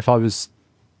 if I was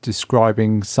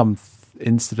describing some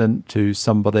incident to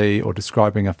somebody or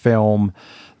describing a film,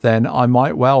 then I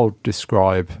might well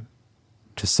describe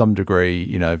to some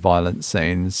degree, violent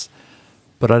scenes.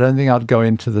 But I don't think I'd go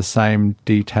into the same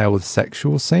detail with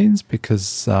sexual scenes,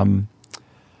 because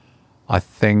I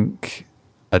think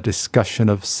a discussion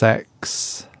of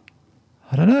sex,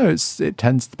 I don't know, it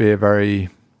tends to be a very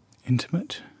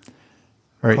intimate,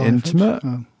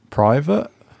 private.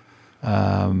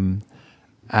 And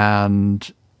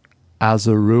as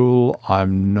a rule,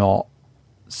 I'm not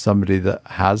somebody that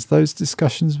has those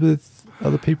discussions with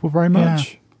other people very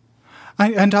much. Yeah.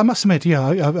 And I must admit,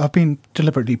 I've been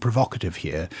deliberately provocative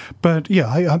here, but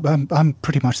I'm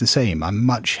pretty much the same. I'm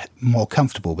much more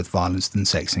comfortable with violence than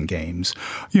sex in games.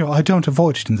 I don't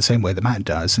avoid it in the same way that Matt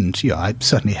does, and I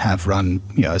certainly have run,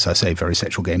 as I say, very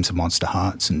sexual games of Monster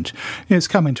Hearts, and it's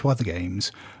come into other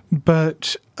games.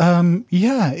 But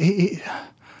it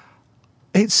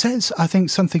says, I think,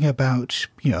 something about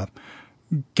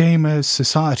gamers,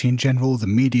 society in general, the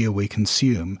media we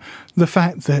consume, the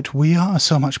fact that we are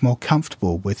so much more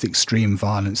comfortable with extreme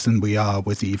violence than we are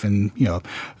with even,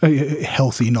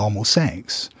 healthy, normal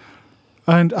sex.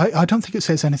 And I don't think it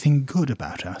says anything good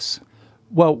about us.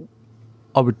 Well,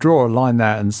 I would draw a line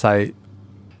there and say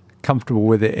comfortable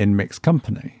with it in mixed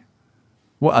company.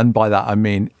 Well, and by that I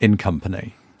mean in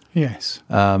company. Yes.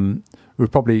 We're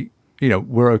probably,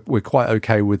 we're quite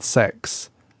okay with sex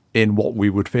in what we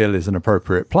would feel is an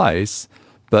appropriate place,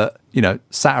 but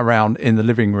sat around in the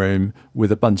living room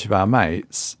with a bunch of our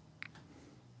mates,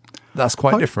 that's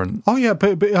quite different. Oh yeah,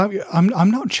 but I'm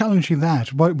not challenging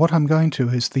that. What I'm going to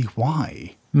is the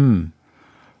why. And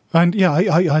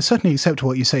I certainly accept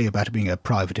what you say about it being a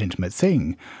private, intimate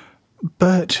thing,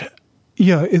 but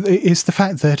it's the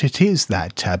fact that it is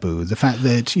that taboo, the fact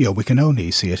that we can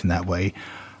only see it in that way.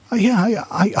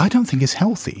 I don't think it's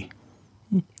healthy.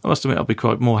 I must admit, I'll be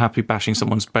quite more happy bashing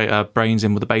someone's brains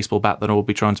in with a baseball bat than I'll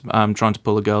be trying to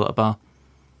pull a girl at a bar.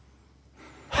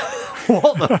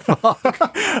 What the fuck?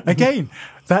 Again,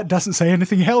 that doesn't say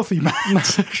anything healthy, man.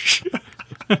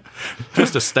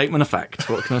 Just a statement of fact.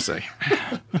 What can I say?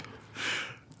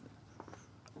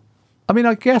 I mean,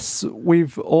 I guess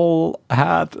we've all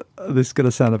had, this is going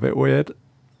to sound a bit weird,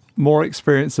 more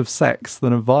experience of sex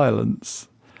than of violence.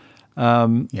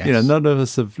 Yes. None of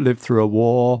us have lived through a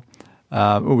war.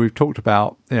 We've talked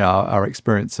about our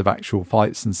experience of actual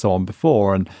fights and so on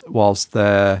before, and whilst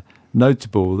they're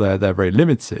notable, they're very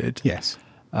limited. Yes.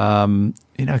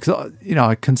 Because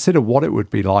I consider what it would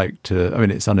be like to. I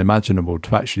mean, it's unimaginable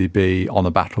to actually be on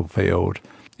a battlefield.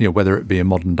 Whether it be a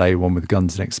modern day one with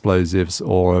guns and explosives,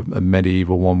 or a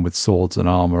medieval one with swords and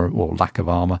armor, or lack of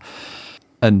armor,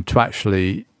 and to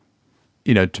actually,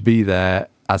 to be there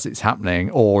as it's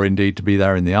happening, or indeed to be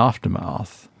there in the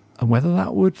aftermath, and whether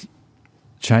that would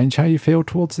change how you feel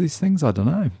towards these things, I don't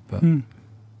know. But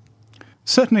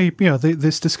certainly,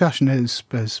 this discussion has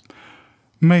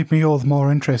made me all the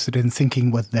more interested in thinking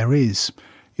whether there is,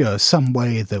 some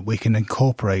way that we can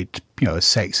incorporate,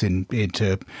 sex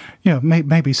into,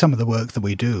 maybe some of the work that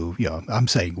we do. I'm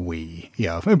saying we,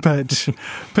 but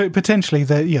potentially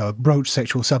that, broach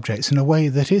sexual subjects in a way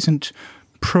that isn't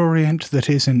prurient, that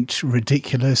isn't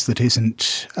ridiculous, that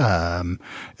isn't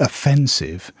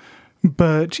offensive,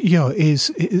 but is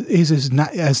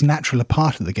as natural a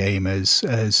part of the game as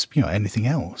anything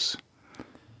else.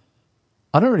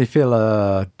 I don't really feel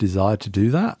a desire to do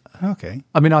that. Okay.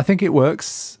 I mean, I think it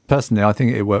works personally. I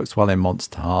think it works well in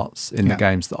Monster Hearts. In the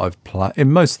games that I've played,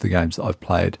 in most of the games that I've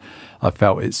played, I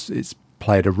felt it's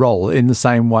played a role in the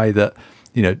same way that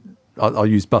I'll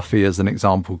use Buffy as an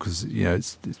example because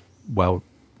it's well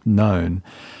known.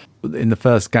 In the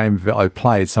first game of it I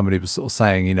played, somebody was sort of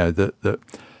saying that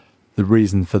the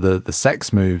reason for the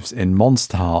sex moves in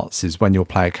Monster Hearts is when your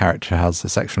player character has a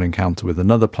sexual encounter with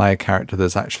another player character,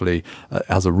 there's actually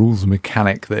has a rules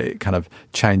mechanic that it kind of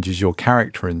changes your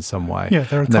character in some way. Yeah,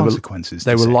 there are consequences.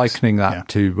 They were sex. likening that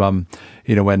to,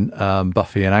 when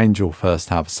Buffy and Angel first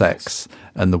have sex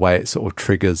and the way it sort of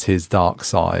triggers his dark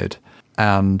side.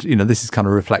 And, this is kind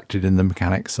of reflected in the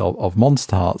mechanics of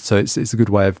Monster Hearts. So it's a good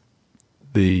way of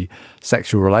the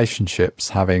sexual relationships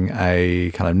having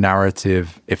a kind of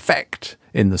narrative effect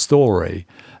in the story.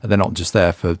 And they're not just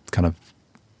there for kind of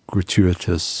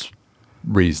gratuitous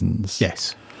reasons.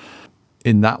 Yes.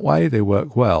 In that way, they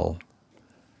work well.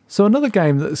 So another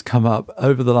game that has come up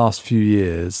over the last few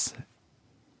years,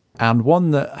 and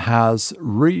one that has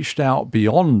reached out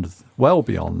well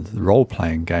beyond the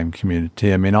role-playing game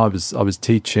community. I mean, I was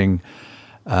teaching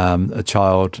a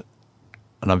child,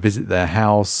 and I visit their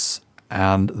house,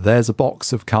 and there's a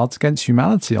box of Cards Against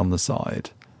Humanity on the side.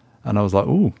 And I was like,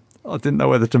 ooh, I didn't know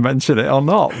whether to mention it or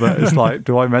not. But it's like,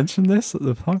 do I mention this at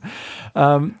the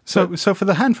time? So for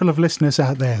the handful of listeners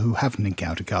out there who haven't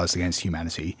encountered Cards Against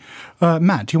Humanity,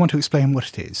 Matt, do you want to explain what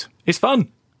it is? It's fun.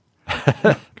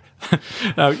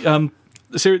 No,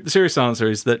 the serious answer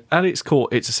is that at its core,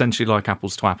 it's essentially like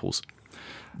Apples to Apples.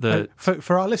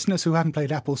 For our listeners who haven't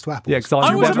played Apples to Apples, yeah, do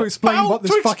you want to explain what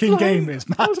this fucking game is,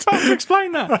 Matt? I was about to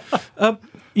explain that.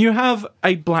 You have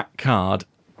a black card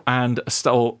and a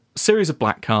series of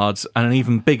black cards and an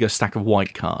even bigger stack of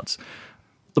white cards.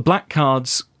 The black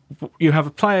cards, you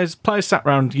have players sat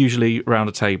around, usually around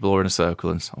a table or in a circle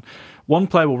and so on. One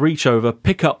player will reach over,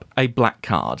 pick up a black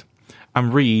card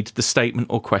and read the statement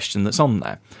or question that's on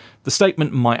there. The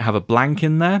statement might have a blank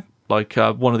in there. Like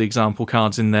one of the example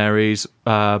cards in there is,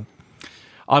 I've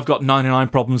got 99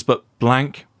 problems, but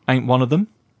blank ain't one of them.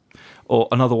 Or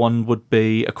another one would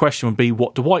be, a question would be,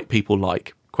 what do white people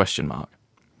like? ?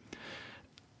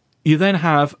 You then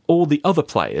have all the other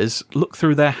players look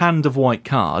through their hand of white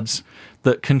cards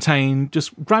that contain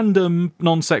just random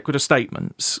non sequitur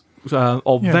statements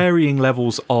of varying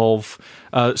levels of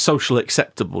social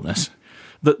acceptableness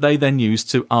that they then use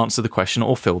to answer the question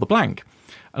or fill the blank.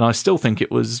 And I still think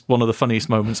it was one of the funniest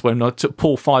moments when I took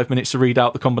Paul 5 minutes to read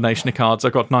out the combination of cards. I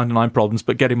got 99 problems,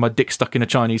 but getting my dick stuck in a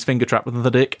Chinese finger trap with the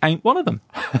dick ain't one of them.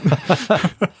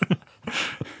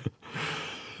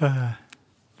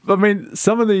 I mean,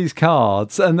 some of these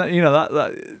cards, and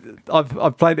that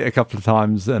I've played it a couple of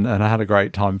times and I had a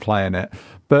great time playing it.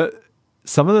 But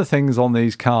some of the things on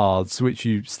these cards, which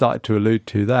you started to allude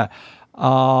to there,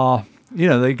 are,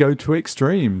 they go to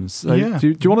extremes. So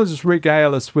do you want to just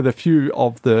regale us with a few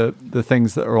of the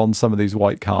things that are on some of these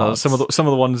white cards? Some of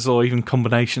the ones, or even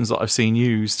combinations that I've seen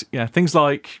used. Yeah, things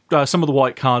like some of the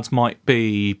white cards might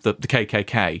be the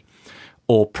KKK,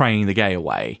 or praying the gay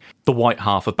away, the white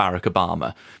half of Barack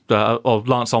Obama, or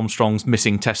Lance Armstrong's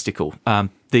missing testicle,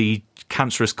 the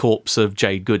cancerous corpse of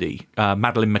Jade Goody,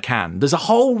 Madeleine McCann. There's a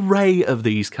whole array of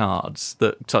these cards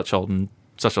that touch on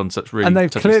such really, and they've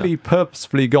clearly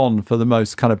purposefully gone for the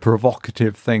most kind of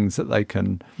provocative things that they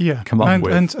can come up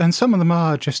with. And some of them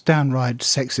are just downright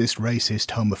sexist, racist,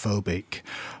 homophobic.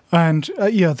 And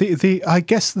I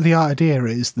guess the idea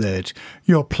is that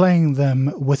you're playing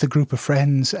them with a group of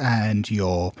friends and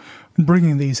you're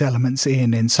bringing these elements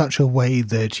in such a way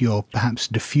that you're perhaps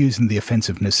diffusing the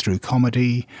offensiveness through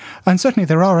comedy. And certainly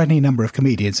there are any number of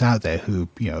comedians out there who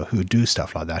do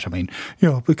stuff like that. I mean,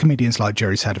 comedians like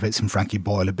Jerry Sadowitz and Frankie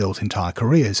Boyle have built entire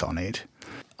careers on it.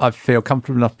 I feel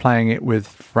comfortable enough playing it with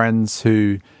friends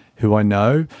who I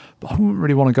know, but I wouldn't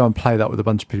really want to go and play that with a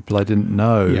bunch of people I didn't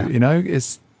know. Yeah.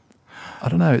 I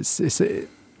don't know.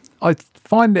 I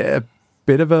find it a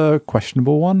bit of a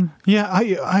questionable one. Yeah,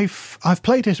 I've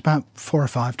played it about 4 or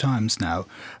 5 times now,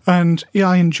 and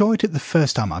I enjoyed it the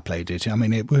first time I played it. I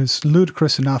mean, it was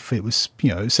ludicrous enough. It was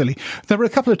silly. There were a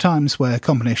couple of times where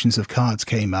combinations of cards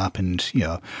came up, and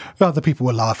other people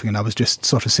were laughing, and I was just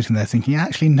sort of sitting there thinking,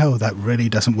 actually, no, that really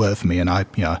doesn't work for me, and I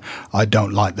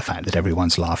don't like the fact that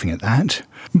everyone's laughing at that.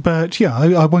 But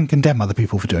I won't condemn other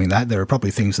people for doing that. There are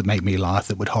probably things that make me laugh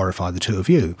that would horrify the two of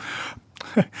you.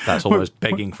 That's almost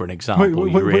begging for an example.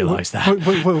 You realise that.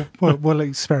 We'll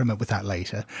experiment with that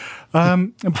later.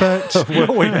 But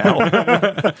will we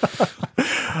now?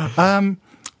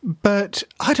 But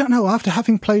I don't know. After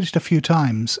having played it a few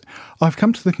times, I've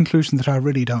come to the conclusion that I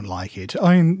really don't like it.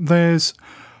 I mean, there's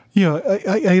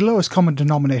a lowest common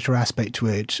denominator aspect to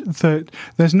it, that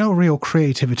there's no real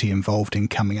creativity involved in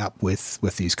coming up with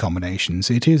these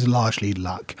combinations. It is largely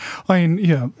luck. I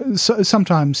mean,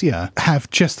 sometimes, have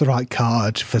just the right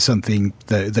card for something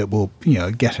that will,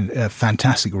 get a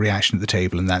fantastic reaction at the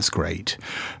table, and that's great.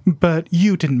 But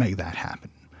you didn't make that happen.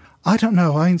 I don't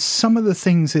know. I mean, some of the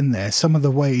things in there, some of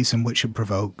the ways in which it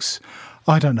provokes,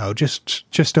 I don't know,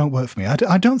 just don't work for me.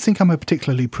 I don't think I'm a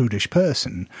particularly prudish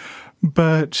person,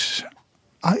 but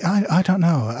I don't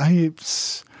know.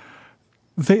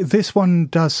 This one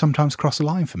does sometimes cross a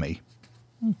line for me.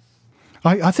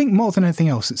 I think more than anything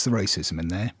else, it's the racism in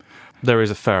there. There is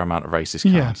a fair amount of racist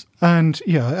cards. Yeah, and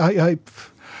I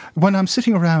when I'm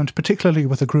sitting around, particularly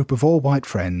with a group of all white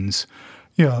friends,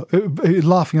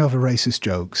 laughing over racist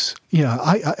jokes,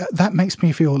 that makes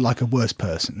me feel like a worse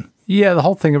person. Yeah, the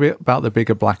whole thing about the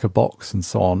bigger, blacker box and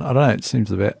so on, I don't know, it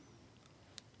seems a bit...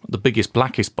 The biggest,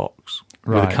 blackest box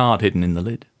with Right. a card hidden in the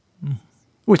lid.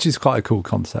 Which is quite a cool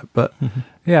concept, but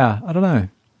yeah, I don't know.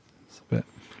 It's a bit...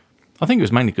 I think it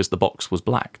was mainly because the box was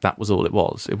black. That was all it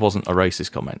was. It wasn't a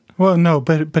racist comment. Well, no,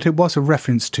 but it was a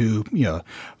reference to,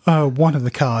 one of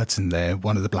the cards in there,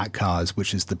 one of the black cards,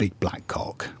 which is the big black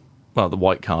cock. Well, the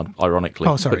white card, ironically.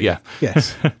 Oh, sorry. But yeah.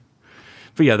 Yes.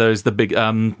 But yeah, there's the big,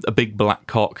 a big black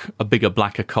cock, a bigger,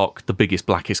 blacker cock, the biggest,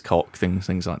 blackest cock, things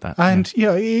like that. And,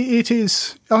 it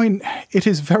is, it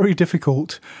is very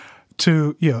difficult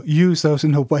to, use those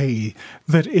in a way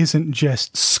that isn't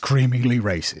just screamingly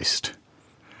racist.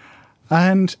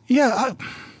 And,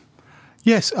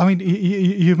 yes, I mean,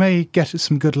 you may get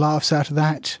some good laughs out of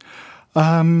that.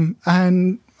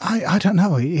 And I don't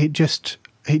know, it just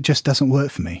doesn't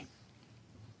work for me.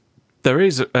 There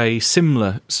is a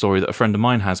similar story that a friend of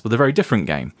mine has with a very different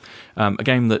game. A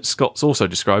game that Scott's also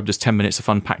described as 10 minutes of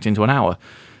fun packed into an hour.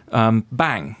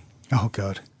 Bang. Oh,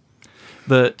 God.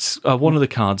 That one of the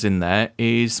cards in there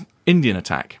is Indian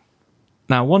Attack.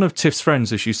 Now, one of Tiff's friends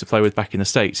who she used to play with back in the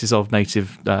States is of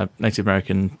Native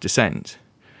American descent.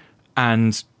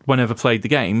 And whenever played the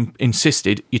game,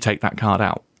 insisted you take that card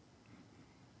out.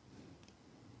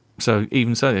 So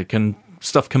even so,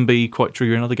 stuff can be quite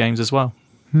triggering in other games as well.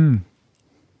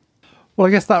 Well, I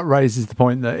guess that raises the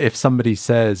point that if somebody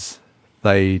says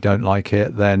they don't like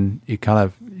it, then you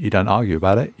don't argue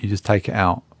about it. You just take it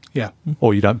out. Yeah.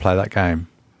 Or you don't play that game.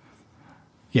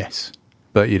 Yes.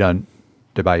 But you don't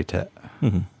debate it.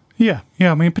 Mm-hmm. Yeah.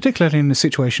 I mean, particularly in a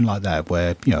situation like that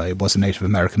where, it was a Native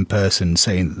American person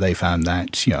saying that they found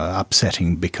that,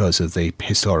 upsetting because of the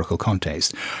historical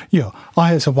context.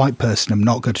 I as a white person am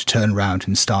not going to turn around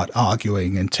and start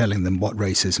arguing and telling them what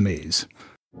racism is.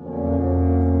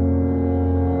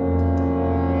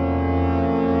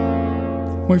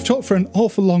 We've talked for an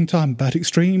awful long time about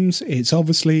extremes. It's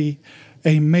obviously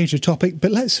a major topic,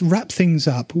 but let's wrap things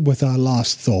up with our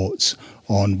last thoughts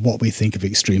on what we think of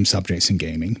extreme subjects in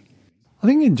gaming. I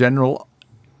think in general,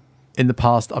 in the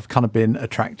past, I've kind of been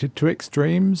attracted to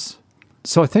extremes.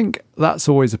 So I think that's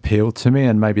always appealed to me,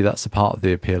 and maybe that's a part of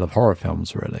the appeal of horror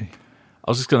films, really.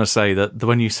 I was just going to say that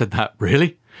when you said that,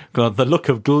 really? God, the look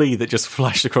of glee that just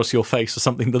flashed across your face was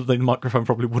something that the microphone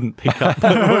probably wouldn't pick up.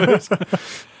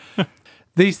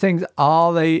 These things,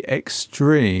 are they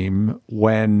extreme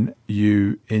when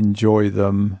you enjoy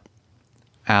them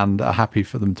and are happy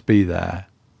for them to be there?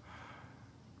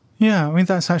 Yeah, I mean,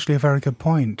 that's actually a very good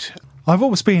point. I've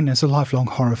always been, as a lifelong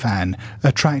horror fan,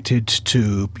 attracted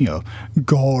to,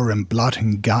 gore and blood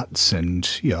and guts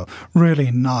and,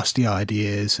 really nasty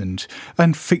ideas and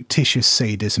fictitious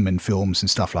sadism in films and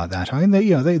stuff like that. I mean,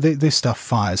 this stuff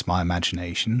fires my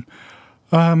imagination,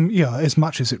 as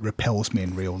much as it repels me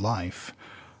in real life.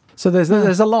 So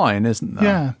there's a line, isn't there?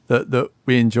 Yeah. That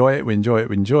we enjoy it. We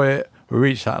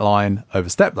reach that line,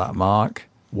 overstep that mark,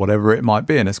 whatever it might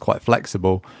be, and it's quite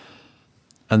flexible.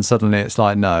 And suddenly it's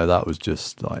like, no, that was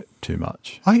just like too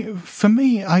much. I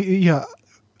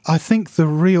think the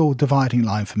real dividing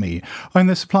line for me, and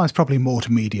this applies probably more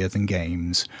to media than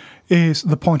games, is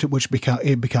the point at which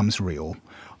it becomes real.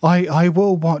 I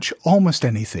will watch almost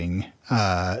anything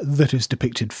that is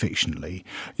depicted fictionally.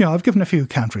 I've given a few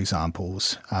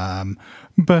counterexamples,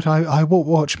 but I will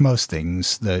watch most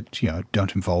things that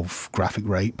don't involve graphic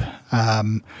rape.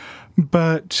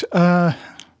 But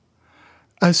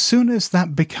as soon as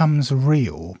that becomes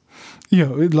real,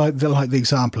 like the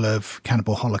example of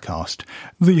Cannibal Holocaust,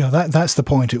 that's the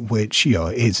point at which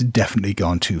it's definitely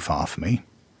gone too far for me.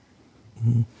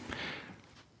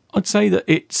 I'd say that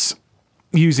it's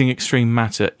using extreme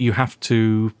matter. You have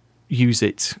to use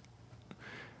it,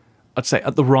 I'd say,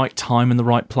 at the right time and the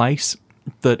right place.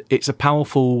 That it's a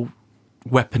powerful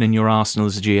weapon in your arsenal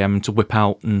as a GM to whip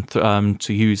out and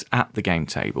to use at the game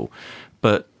table.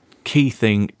 But key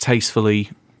thing,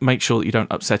 tastefully, make sure that you don't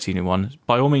upset anyone.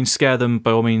 By all means, scare them.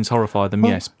 By all means, horrify them.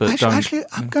 Yes, but actually,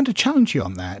 I'm going to challenge you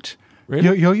on that.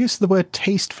 Really? Your use of the word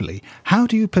tastefully. How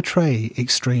do you portray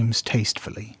extremes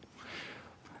tastefully?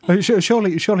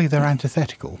 Surely they're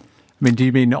antithetical. I mean, do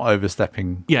you mean not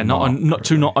overstepping? Yeah, the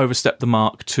mark, not overstep the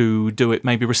mark, to do it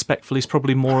maybe respectfully is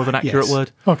probably more of an accurate Yes.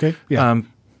 word. Okay, yeah.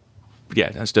 Yeah,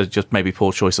 that's just maybe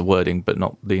poor choice of wording, but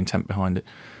not the intent behind it.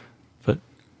 But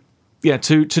yeah,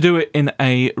 to do it in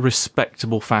a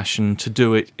respectable fashion, to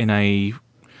do it in a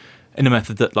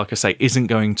method that, like I say, isn't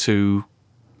going to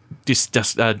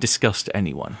disgust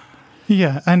anyone.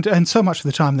 Yeah, and so much of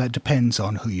the time that depends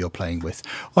on who you're playing with.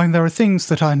 I mean, there are things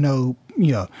that I know,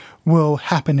 will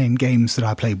happen in games that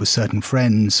I played with certain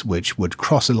friends, which would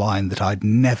cross a line that I'd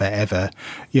never ever,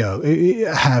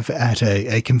 have at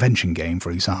a convention game,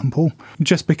 for example.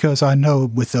 Just because I know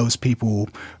with those people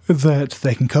that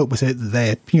they can cope with it,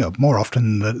 they're, more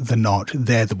often than not,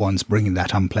 they're the ones bringing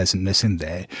that unpleasantness in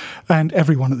there. And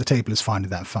everyone at the table is finding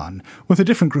that fun. With a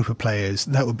different group of players,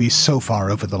 that would be so far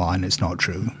over the line, it's not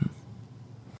true.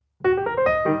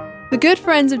 The good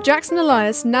friends of Jackson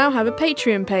Elias now have a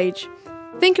Patreon page.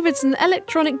 Think of it as an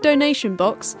electronic donation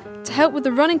box to help with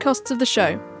the running costs of the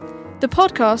show. The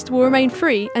podcast will remain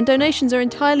free and donations are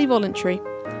entirely voluntary.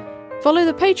 Follow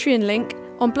the Patreon link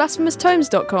on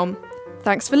blasphemoustomes.com.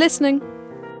 Thanks for listening.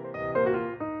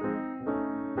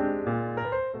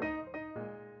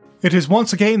 It is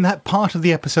once again that part of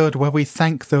the episode where we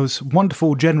thank those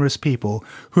wonderful, generous people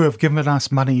who have given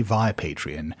us money via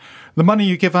Patreon. The money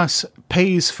you give us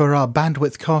pays for our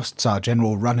bandwidth costs, our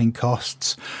general running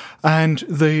costs, and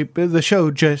the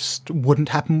show just wouldn't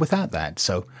happen without that.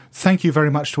 So thank you very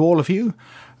much to all of you,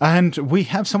 and we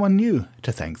have someone new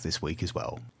to thank this week as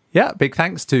well. Yeah, big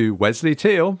thanks to Wesley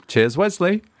Teal. Cheers,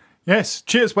 Wesley. Yes,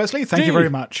 cheers, Wesley. Thank you very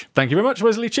much. Thank you very much,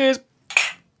 Wesley. Cheers.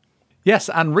 Yes,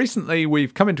 and recently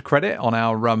we've come into credit on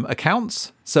our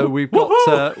accounts, so we've got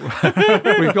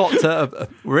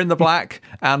we're in the black,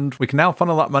 and we can now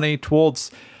funnel that money towards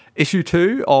issue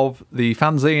 2 of the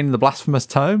fanzine, The Blasphemous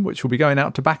Tome, which will be going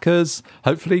out to backers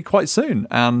hopefully quite soon.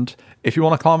 And if you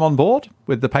want to climb on board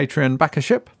with the Patreon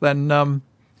backership, then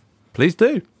please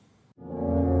do.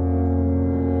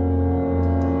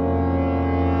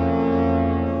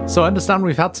 So I understand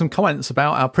we've had some comments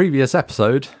about our previous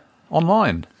episode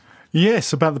online.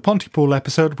 Yes, about the Pontypool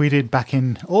episode we did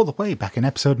all the way back in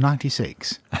episode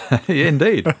 96.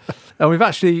 Indeed. And we've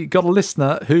actually got a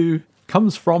listener who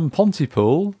comes from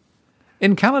Pontypool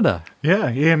in Canada.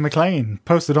 Yeah, Ian McLean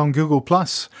posted on Google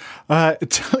Plus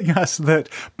telling us that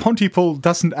Pontypool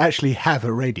doesn't actually have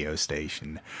a radio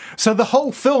station. So the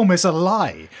whole film is a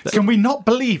lie. Can we not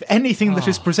believe anything that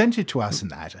is presented to us in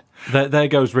that? There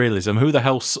goes realism. Who the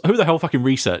hell fucking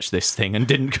researched this thing and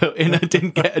didn't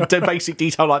get a basic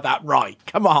detail like that right?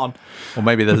 Come on. Or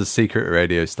maybe there's a secret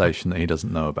radio station that he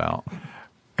doesn't know about.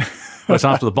 Well, it's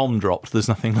after the bomb dropped. There's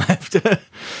nothing left.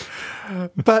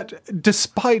 But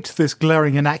despite this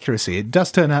glaring inaccuracy, it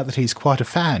does turn out that he's quite a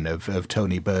fan of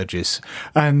Tony Burgess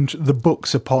and the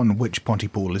books upon which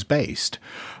Pontypool is based.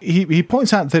 He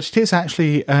points out that it is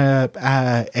actually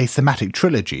a thematic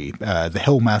trilogy, The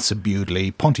Hellmouths of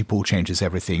Bewdley, Pontypool Changes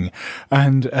Everything,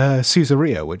 and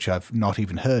Caesarea, which I've not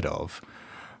even heard of.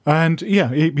 And yeah,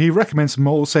 he recommends them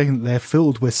all, saying that they're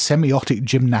filled with semiotic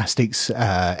gymnastics,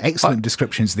 excellent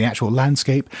descriptions of the actual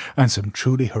landscape, and some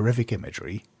truly horrific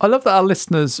imagery. I love that our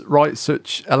listeners write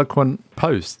such eloquent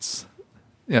posts.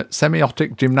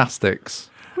 Semiotic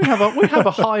gymnastics. We have a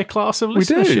high class of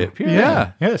listenership. We do.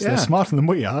 Yeah. Yes, they're smarter than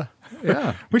we are.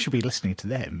 Yeah. We should be listening to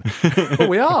them.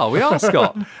 Well, we are,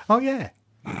 Scott. Oh, yeah.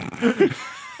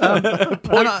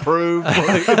 Point proved.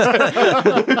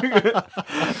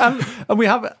 And we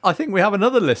have, I think we have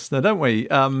another listener, don't we?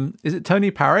 Is it Tony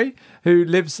Parry, who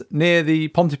lives near the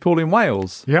Pontypool in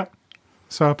Wales? Yep.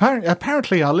 So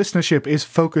apparently our listenership is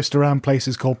focused around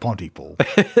places called Pontypool.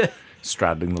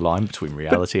 Straddling the line between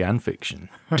reality and fiction.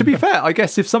 To be fair, I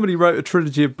guess if somebody wrote a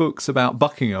trilogy of books about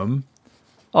Buckingham,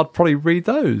 I'd probably read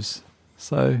those.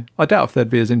 So I doubt if they'd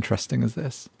be as interesting as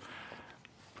this.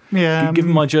 Yeah.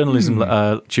 Given my journalism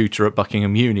tutor at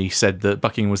Buckingham Uni said that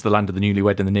Buckingham was the land of the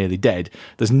newlywed and the nearly dead,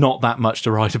 there's not that much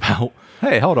to write about.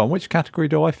 Hey, hold on. Which category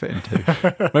do I fit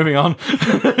into? Moving on.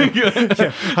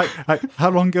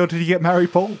 How long ago did you get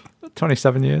married, Paul?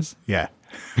 27 years. Yeah.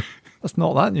 That's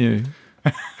not that new.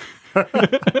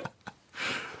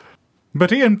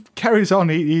 But Ian carries on.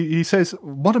 He says,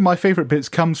 one of my favourite bits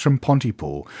comes from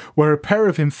Pontypool, where a pair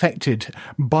of infected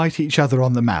bite each other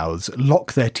on the mouths,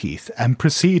 lock their teeth, and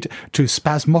proceed to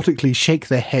spasmodically shake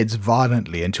their heads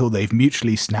violently until they've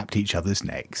mutually snapped each other's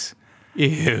necks.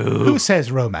 Ew. Who says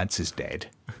romance is dead?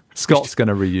 Scott's going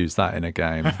to reuse that in a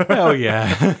game. Oh,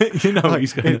 yeah. You know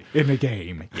he's going in a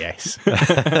game, yes.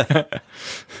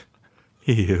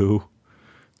 Ew.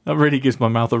 That really gives my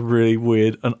mouth a really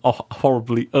weird and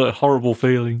horrible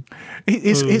feeling.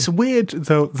 It's weird,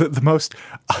 though, that the most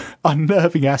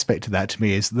unnerving aspect of that to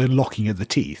me is the locking of the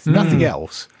teeth. Nothing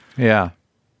else. Yeah.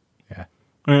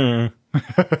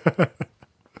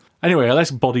 Anyway, a less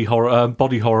body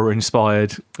horror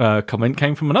inspired comment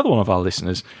came from another one of our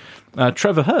listeners,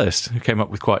 Trevor Hurst, who came up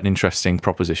with quite an interesting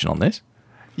proposition on this.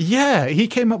 Yeah, he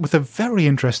came up with a very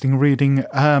interesting reading.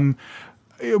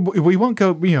 We won't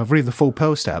go, read the full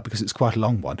post out because it's quite a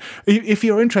long one. If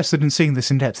you're interested in seeing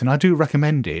this in depth, and I do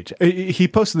recommend it, he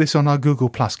posted this on our Google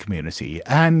Plus community,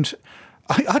 and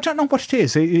I don't know what it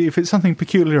is, if it's something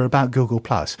peculiar about Google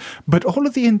Plus, but all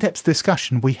of the in-depth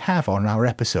discussion we have on our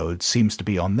episodes seems to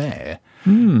be on there.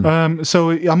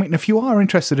 So, I mean, if you are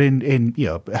interested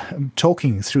in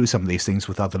talking through some of these things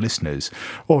with other listeners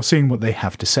or seeing what they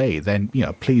have to say, then,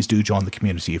 please do join the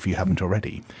community if you haven't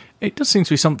already. It does seem to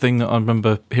be something that I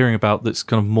remember hearing about that's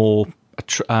kind of more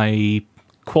a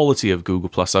quality of Google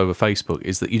Plus over Facebook,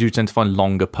 is that you do tend to find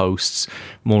longer posts,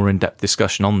 more in-depth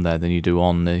discussion on there than you do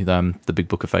on the Big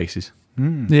Book of Faces.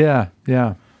 Yeah.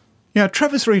 Yeah,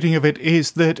 Trevor's reading of it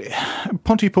is that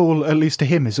Pontypool, at least to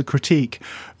him, is a critique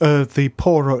of the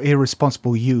poor or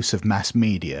irresponsible use of mass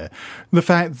media. The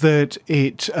fact that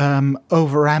it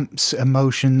overamps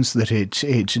emotions, that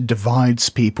it divides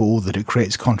people, that it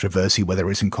creates controversy where there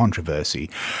isn't controversy,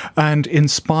 and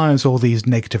inspires all these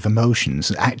negative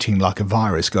emotions, acting like a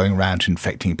virus going around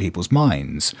infecting people's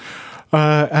minds.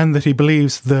 And that he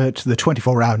believes that the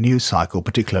 24-hour news cycle,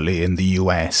 particularly in the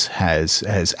US,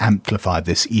 has amplified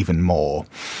this even more.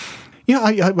 Yeah,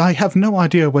 I have no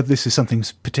idea whether this is something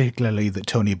particularly that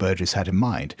Tony Burgess had in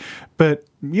mind, but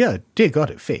yeah, dear God,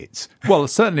 it fits. Well,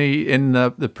 certainly in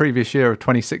the previous year of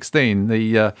 2016,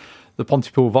 the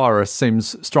Pontypool virus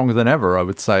seems stronger than ever, I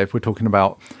would say, if we're talking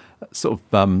about sort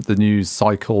of the news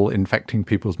cycle infecting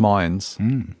people's minds.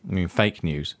 I mean, fake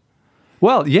news.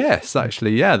 Well, yes,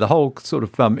 actually, yeah. The whole sort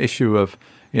of issue of,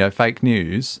 fake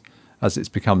news, as it's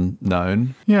become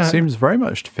known, seems very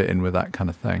much to fit in with that kind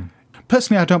of thing.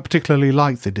 Personally, I don't particularly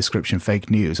like the description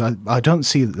fake news. I don't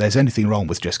see that there's anything wrong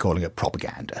with just calling it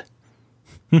propaganda.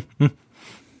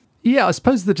 Yeah, I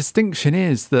suppose the distinction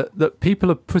is that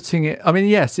people are putting it... I mean,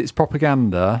 yes, it's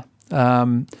propaganda.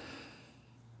 And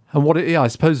I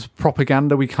suppose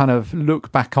propaganda, we kind of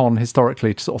look back on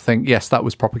historically to sort of think, yes, that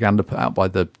was propaganda put out by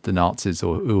the Nazis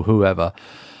or whoever.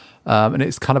 And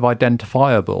it's kind of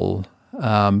identifiable.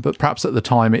 But perhaps at the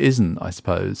time it isn't, I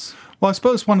suppose. Well, I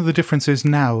suppose one of the differences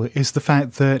now is the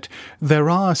fact that there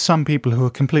are some people who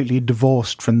are completely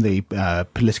divorced from the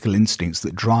political instincts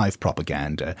that drive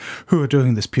propaganda, who are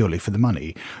doing this purely for the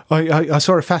money. I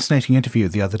saw a fascinating interview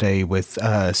the other day with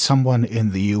someone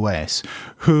in the US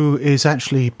who is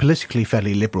actually politically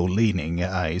fairly liberal-leaning.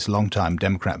 He's a long-time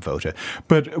Democrat voter,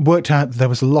 but worked out there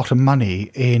was a lot of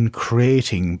money in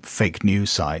creating fake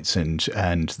news sites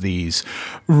and these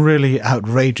really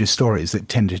outrageous stories that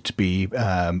tended to be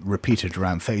repeated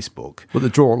around Facebook. Well, they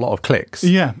draw a lot of clicks.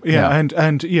 Yeah.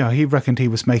 And he reckoned he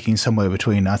was making somewhere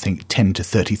between, I think, $10,000 to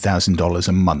 $30,000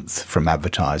 a month from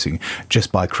advertising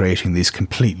just by creating these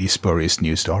completely spurious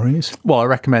news stories. Well, I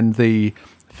recommend the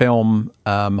film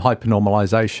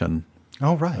Hypernormalization.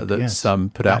 Oh, right. That's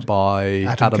put out by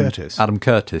Adam Curtis. Adam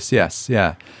Curtis, yes,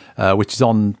 yeah. Which is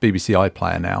on BBC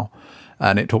iPlayer now.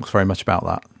 And it talks very much about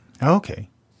that. Okay.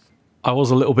 I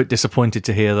was a little bit disappointed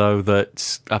to hear, though,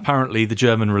 that apparently the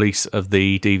German release of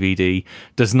the DVD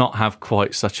does not have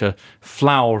quite such a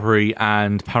flowery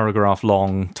and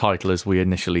paragraph-long title as we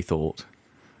initially thought.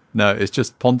 No, it's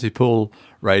just Pontypool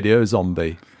Radio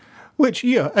Zombie. Which,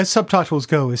 as subtitles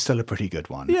go, is still a pretty good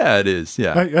one. Yeah, it is,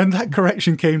 yeah. And that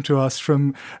correction came to us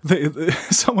from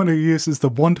someone who uses the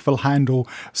wonderful handle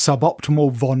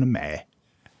Suboptimal Von Meh.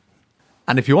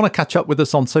 And if you want to catch up with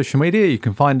us on social media, you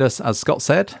can find us, as Scott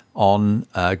said, on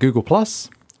Google+,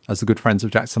 as the Good Friends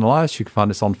of Jackson Elias. You can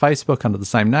find us on Facebook under the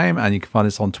same name, and you can find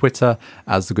us on Twitter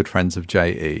as the Good Friends of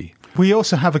JE. We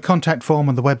also have a contact form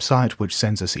on the website which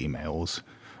sends us emails.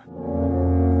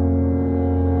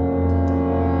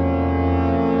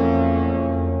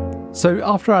 So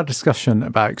after our discussion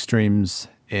about extremes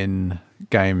in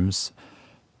games,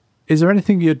 is there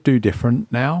anything you'd do different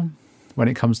now when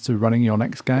it comes to running your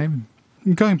next game?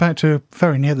 Going back to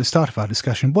very near the start of our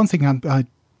discussion, one thing I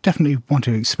definitely want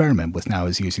to experiment with now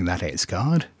is using that X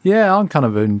card. Yeah, I'm kind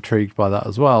of intrigued by that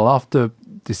as well, after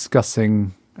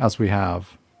discussing as we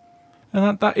have.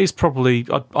 And that is probably...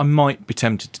 I might be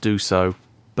tempted to do so,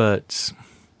 but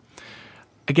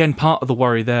again, part of the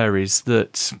worry there is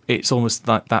that it's almost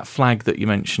like that flag that you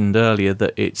mentioned earlier,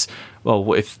 that it's,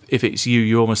 well, if it's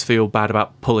you almost feel bad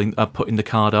about putting the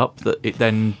card up, that it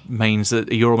then means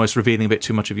that you're almost revealing a bit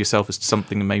too much of yourself as to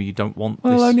something that maybe you don't want.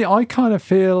 Well, only I kind of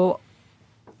feel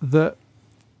that,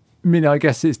 I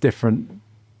guess it's different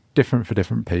for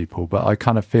different people, but I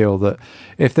kind of feel that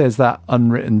if there's that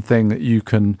unwritten thing that you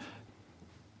can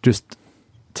just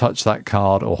touch that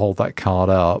card or hold that card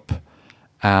up,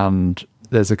 and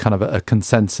there's a kind of a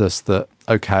consensus that,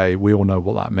 okay, we all know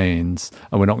what that means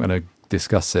and we're not going to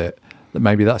discuss it, that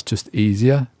maybe that's just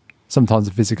easier. Sometimes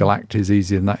a physical act is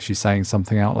easier than actually saying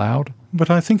something out loud. But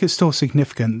I think it's still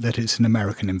significant that it's an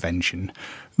American invention.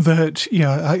 That,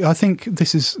 I think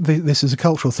this is a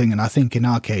cultural thing, and I think in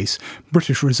our case,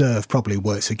 British Reserve probably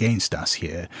works against us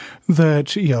here.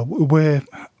 That,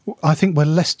 I think we're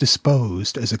less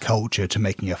disposed as a culture to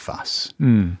making a fuss.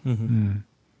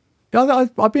 Yeah,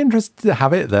 I'd be interested to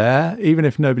have it there, even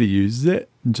if nobody uses it,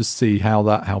 and just see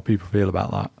how people feel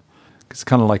about that. It's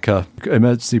kind of like a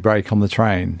emergency brake on the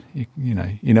train.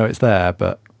 You know it's there,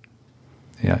 but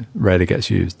rarely gets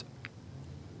used.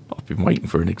 I've been waiting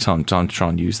for an time to try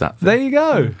and use that thing. There you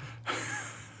go.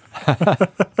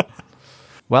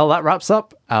 Well, that wraps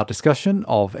up our discussion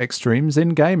of extremes in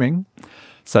gaming.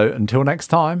 So until next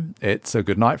time, it's a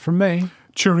good night from me.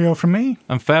 Cheerio from me.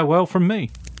 And farewell from me.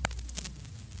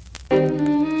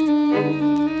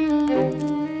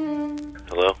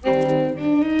 Hello?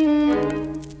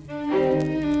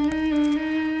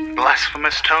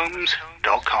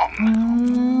 BlasphemousTomes.com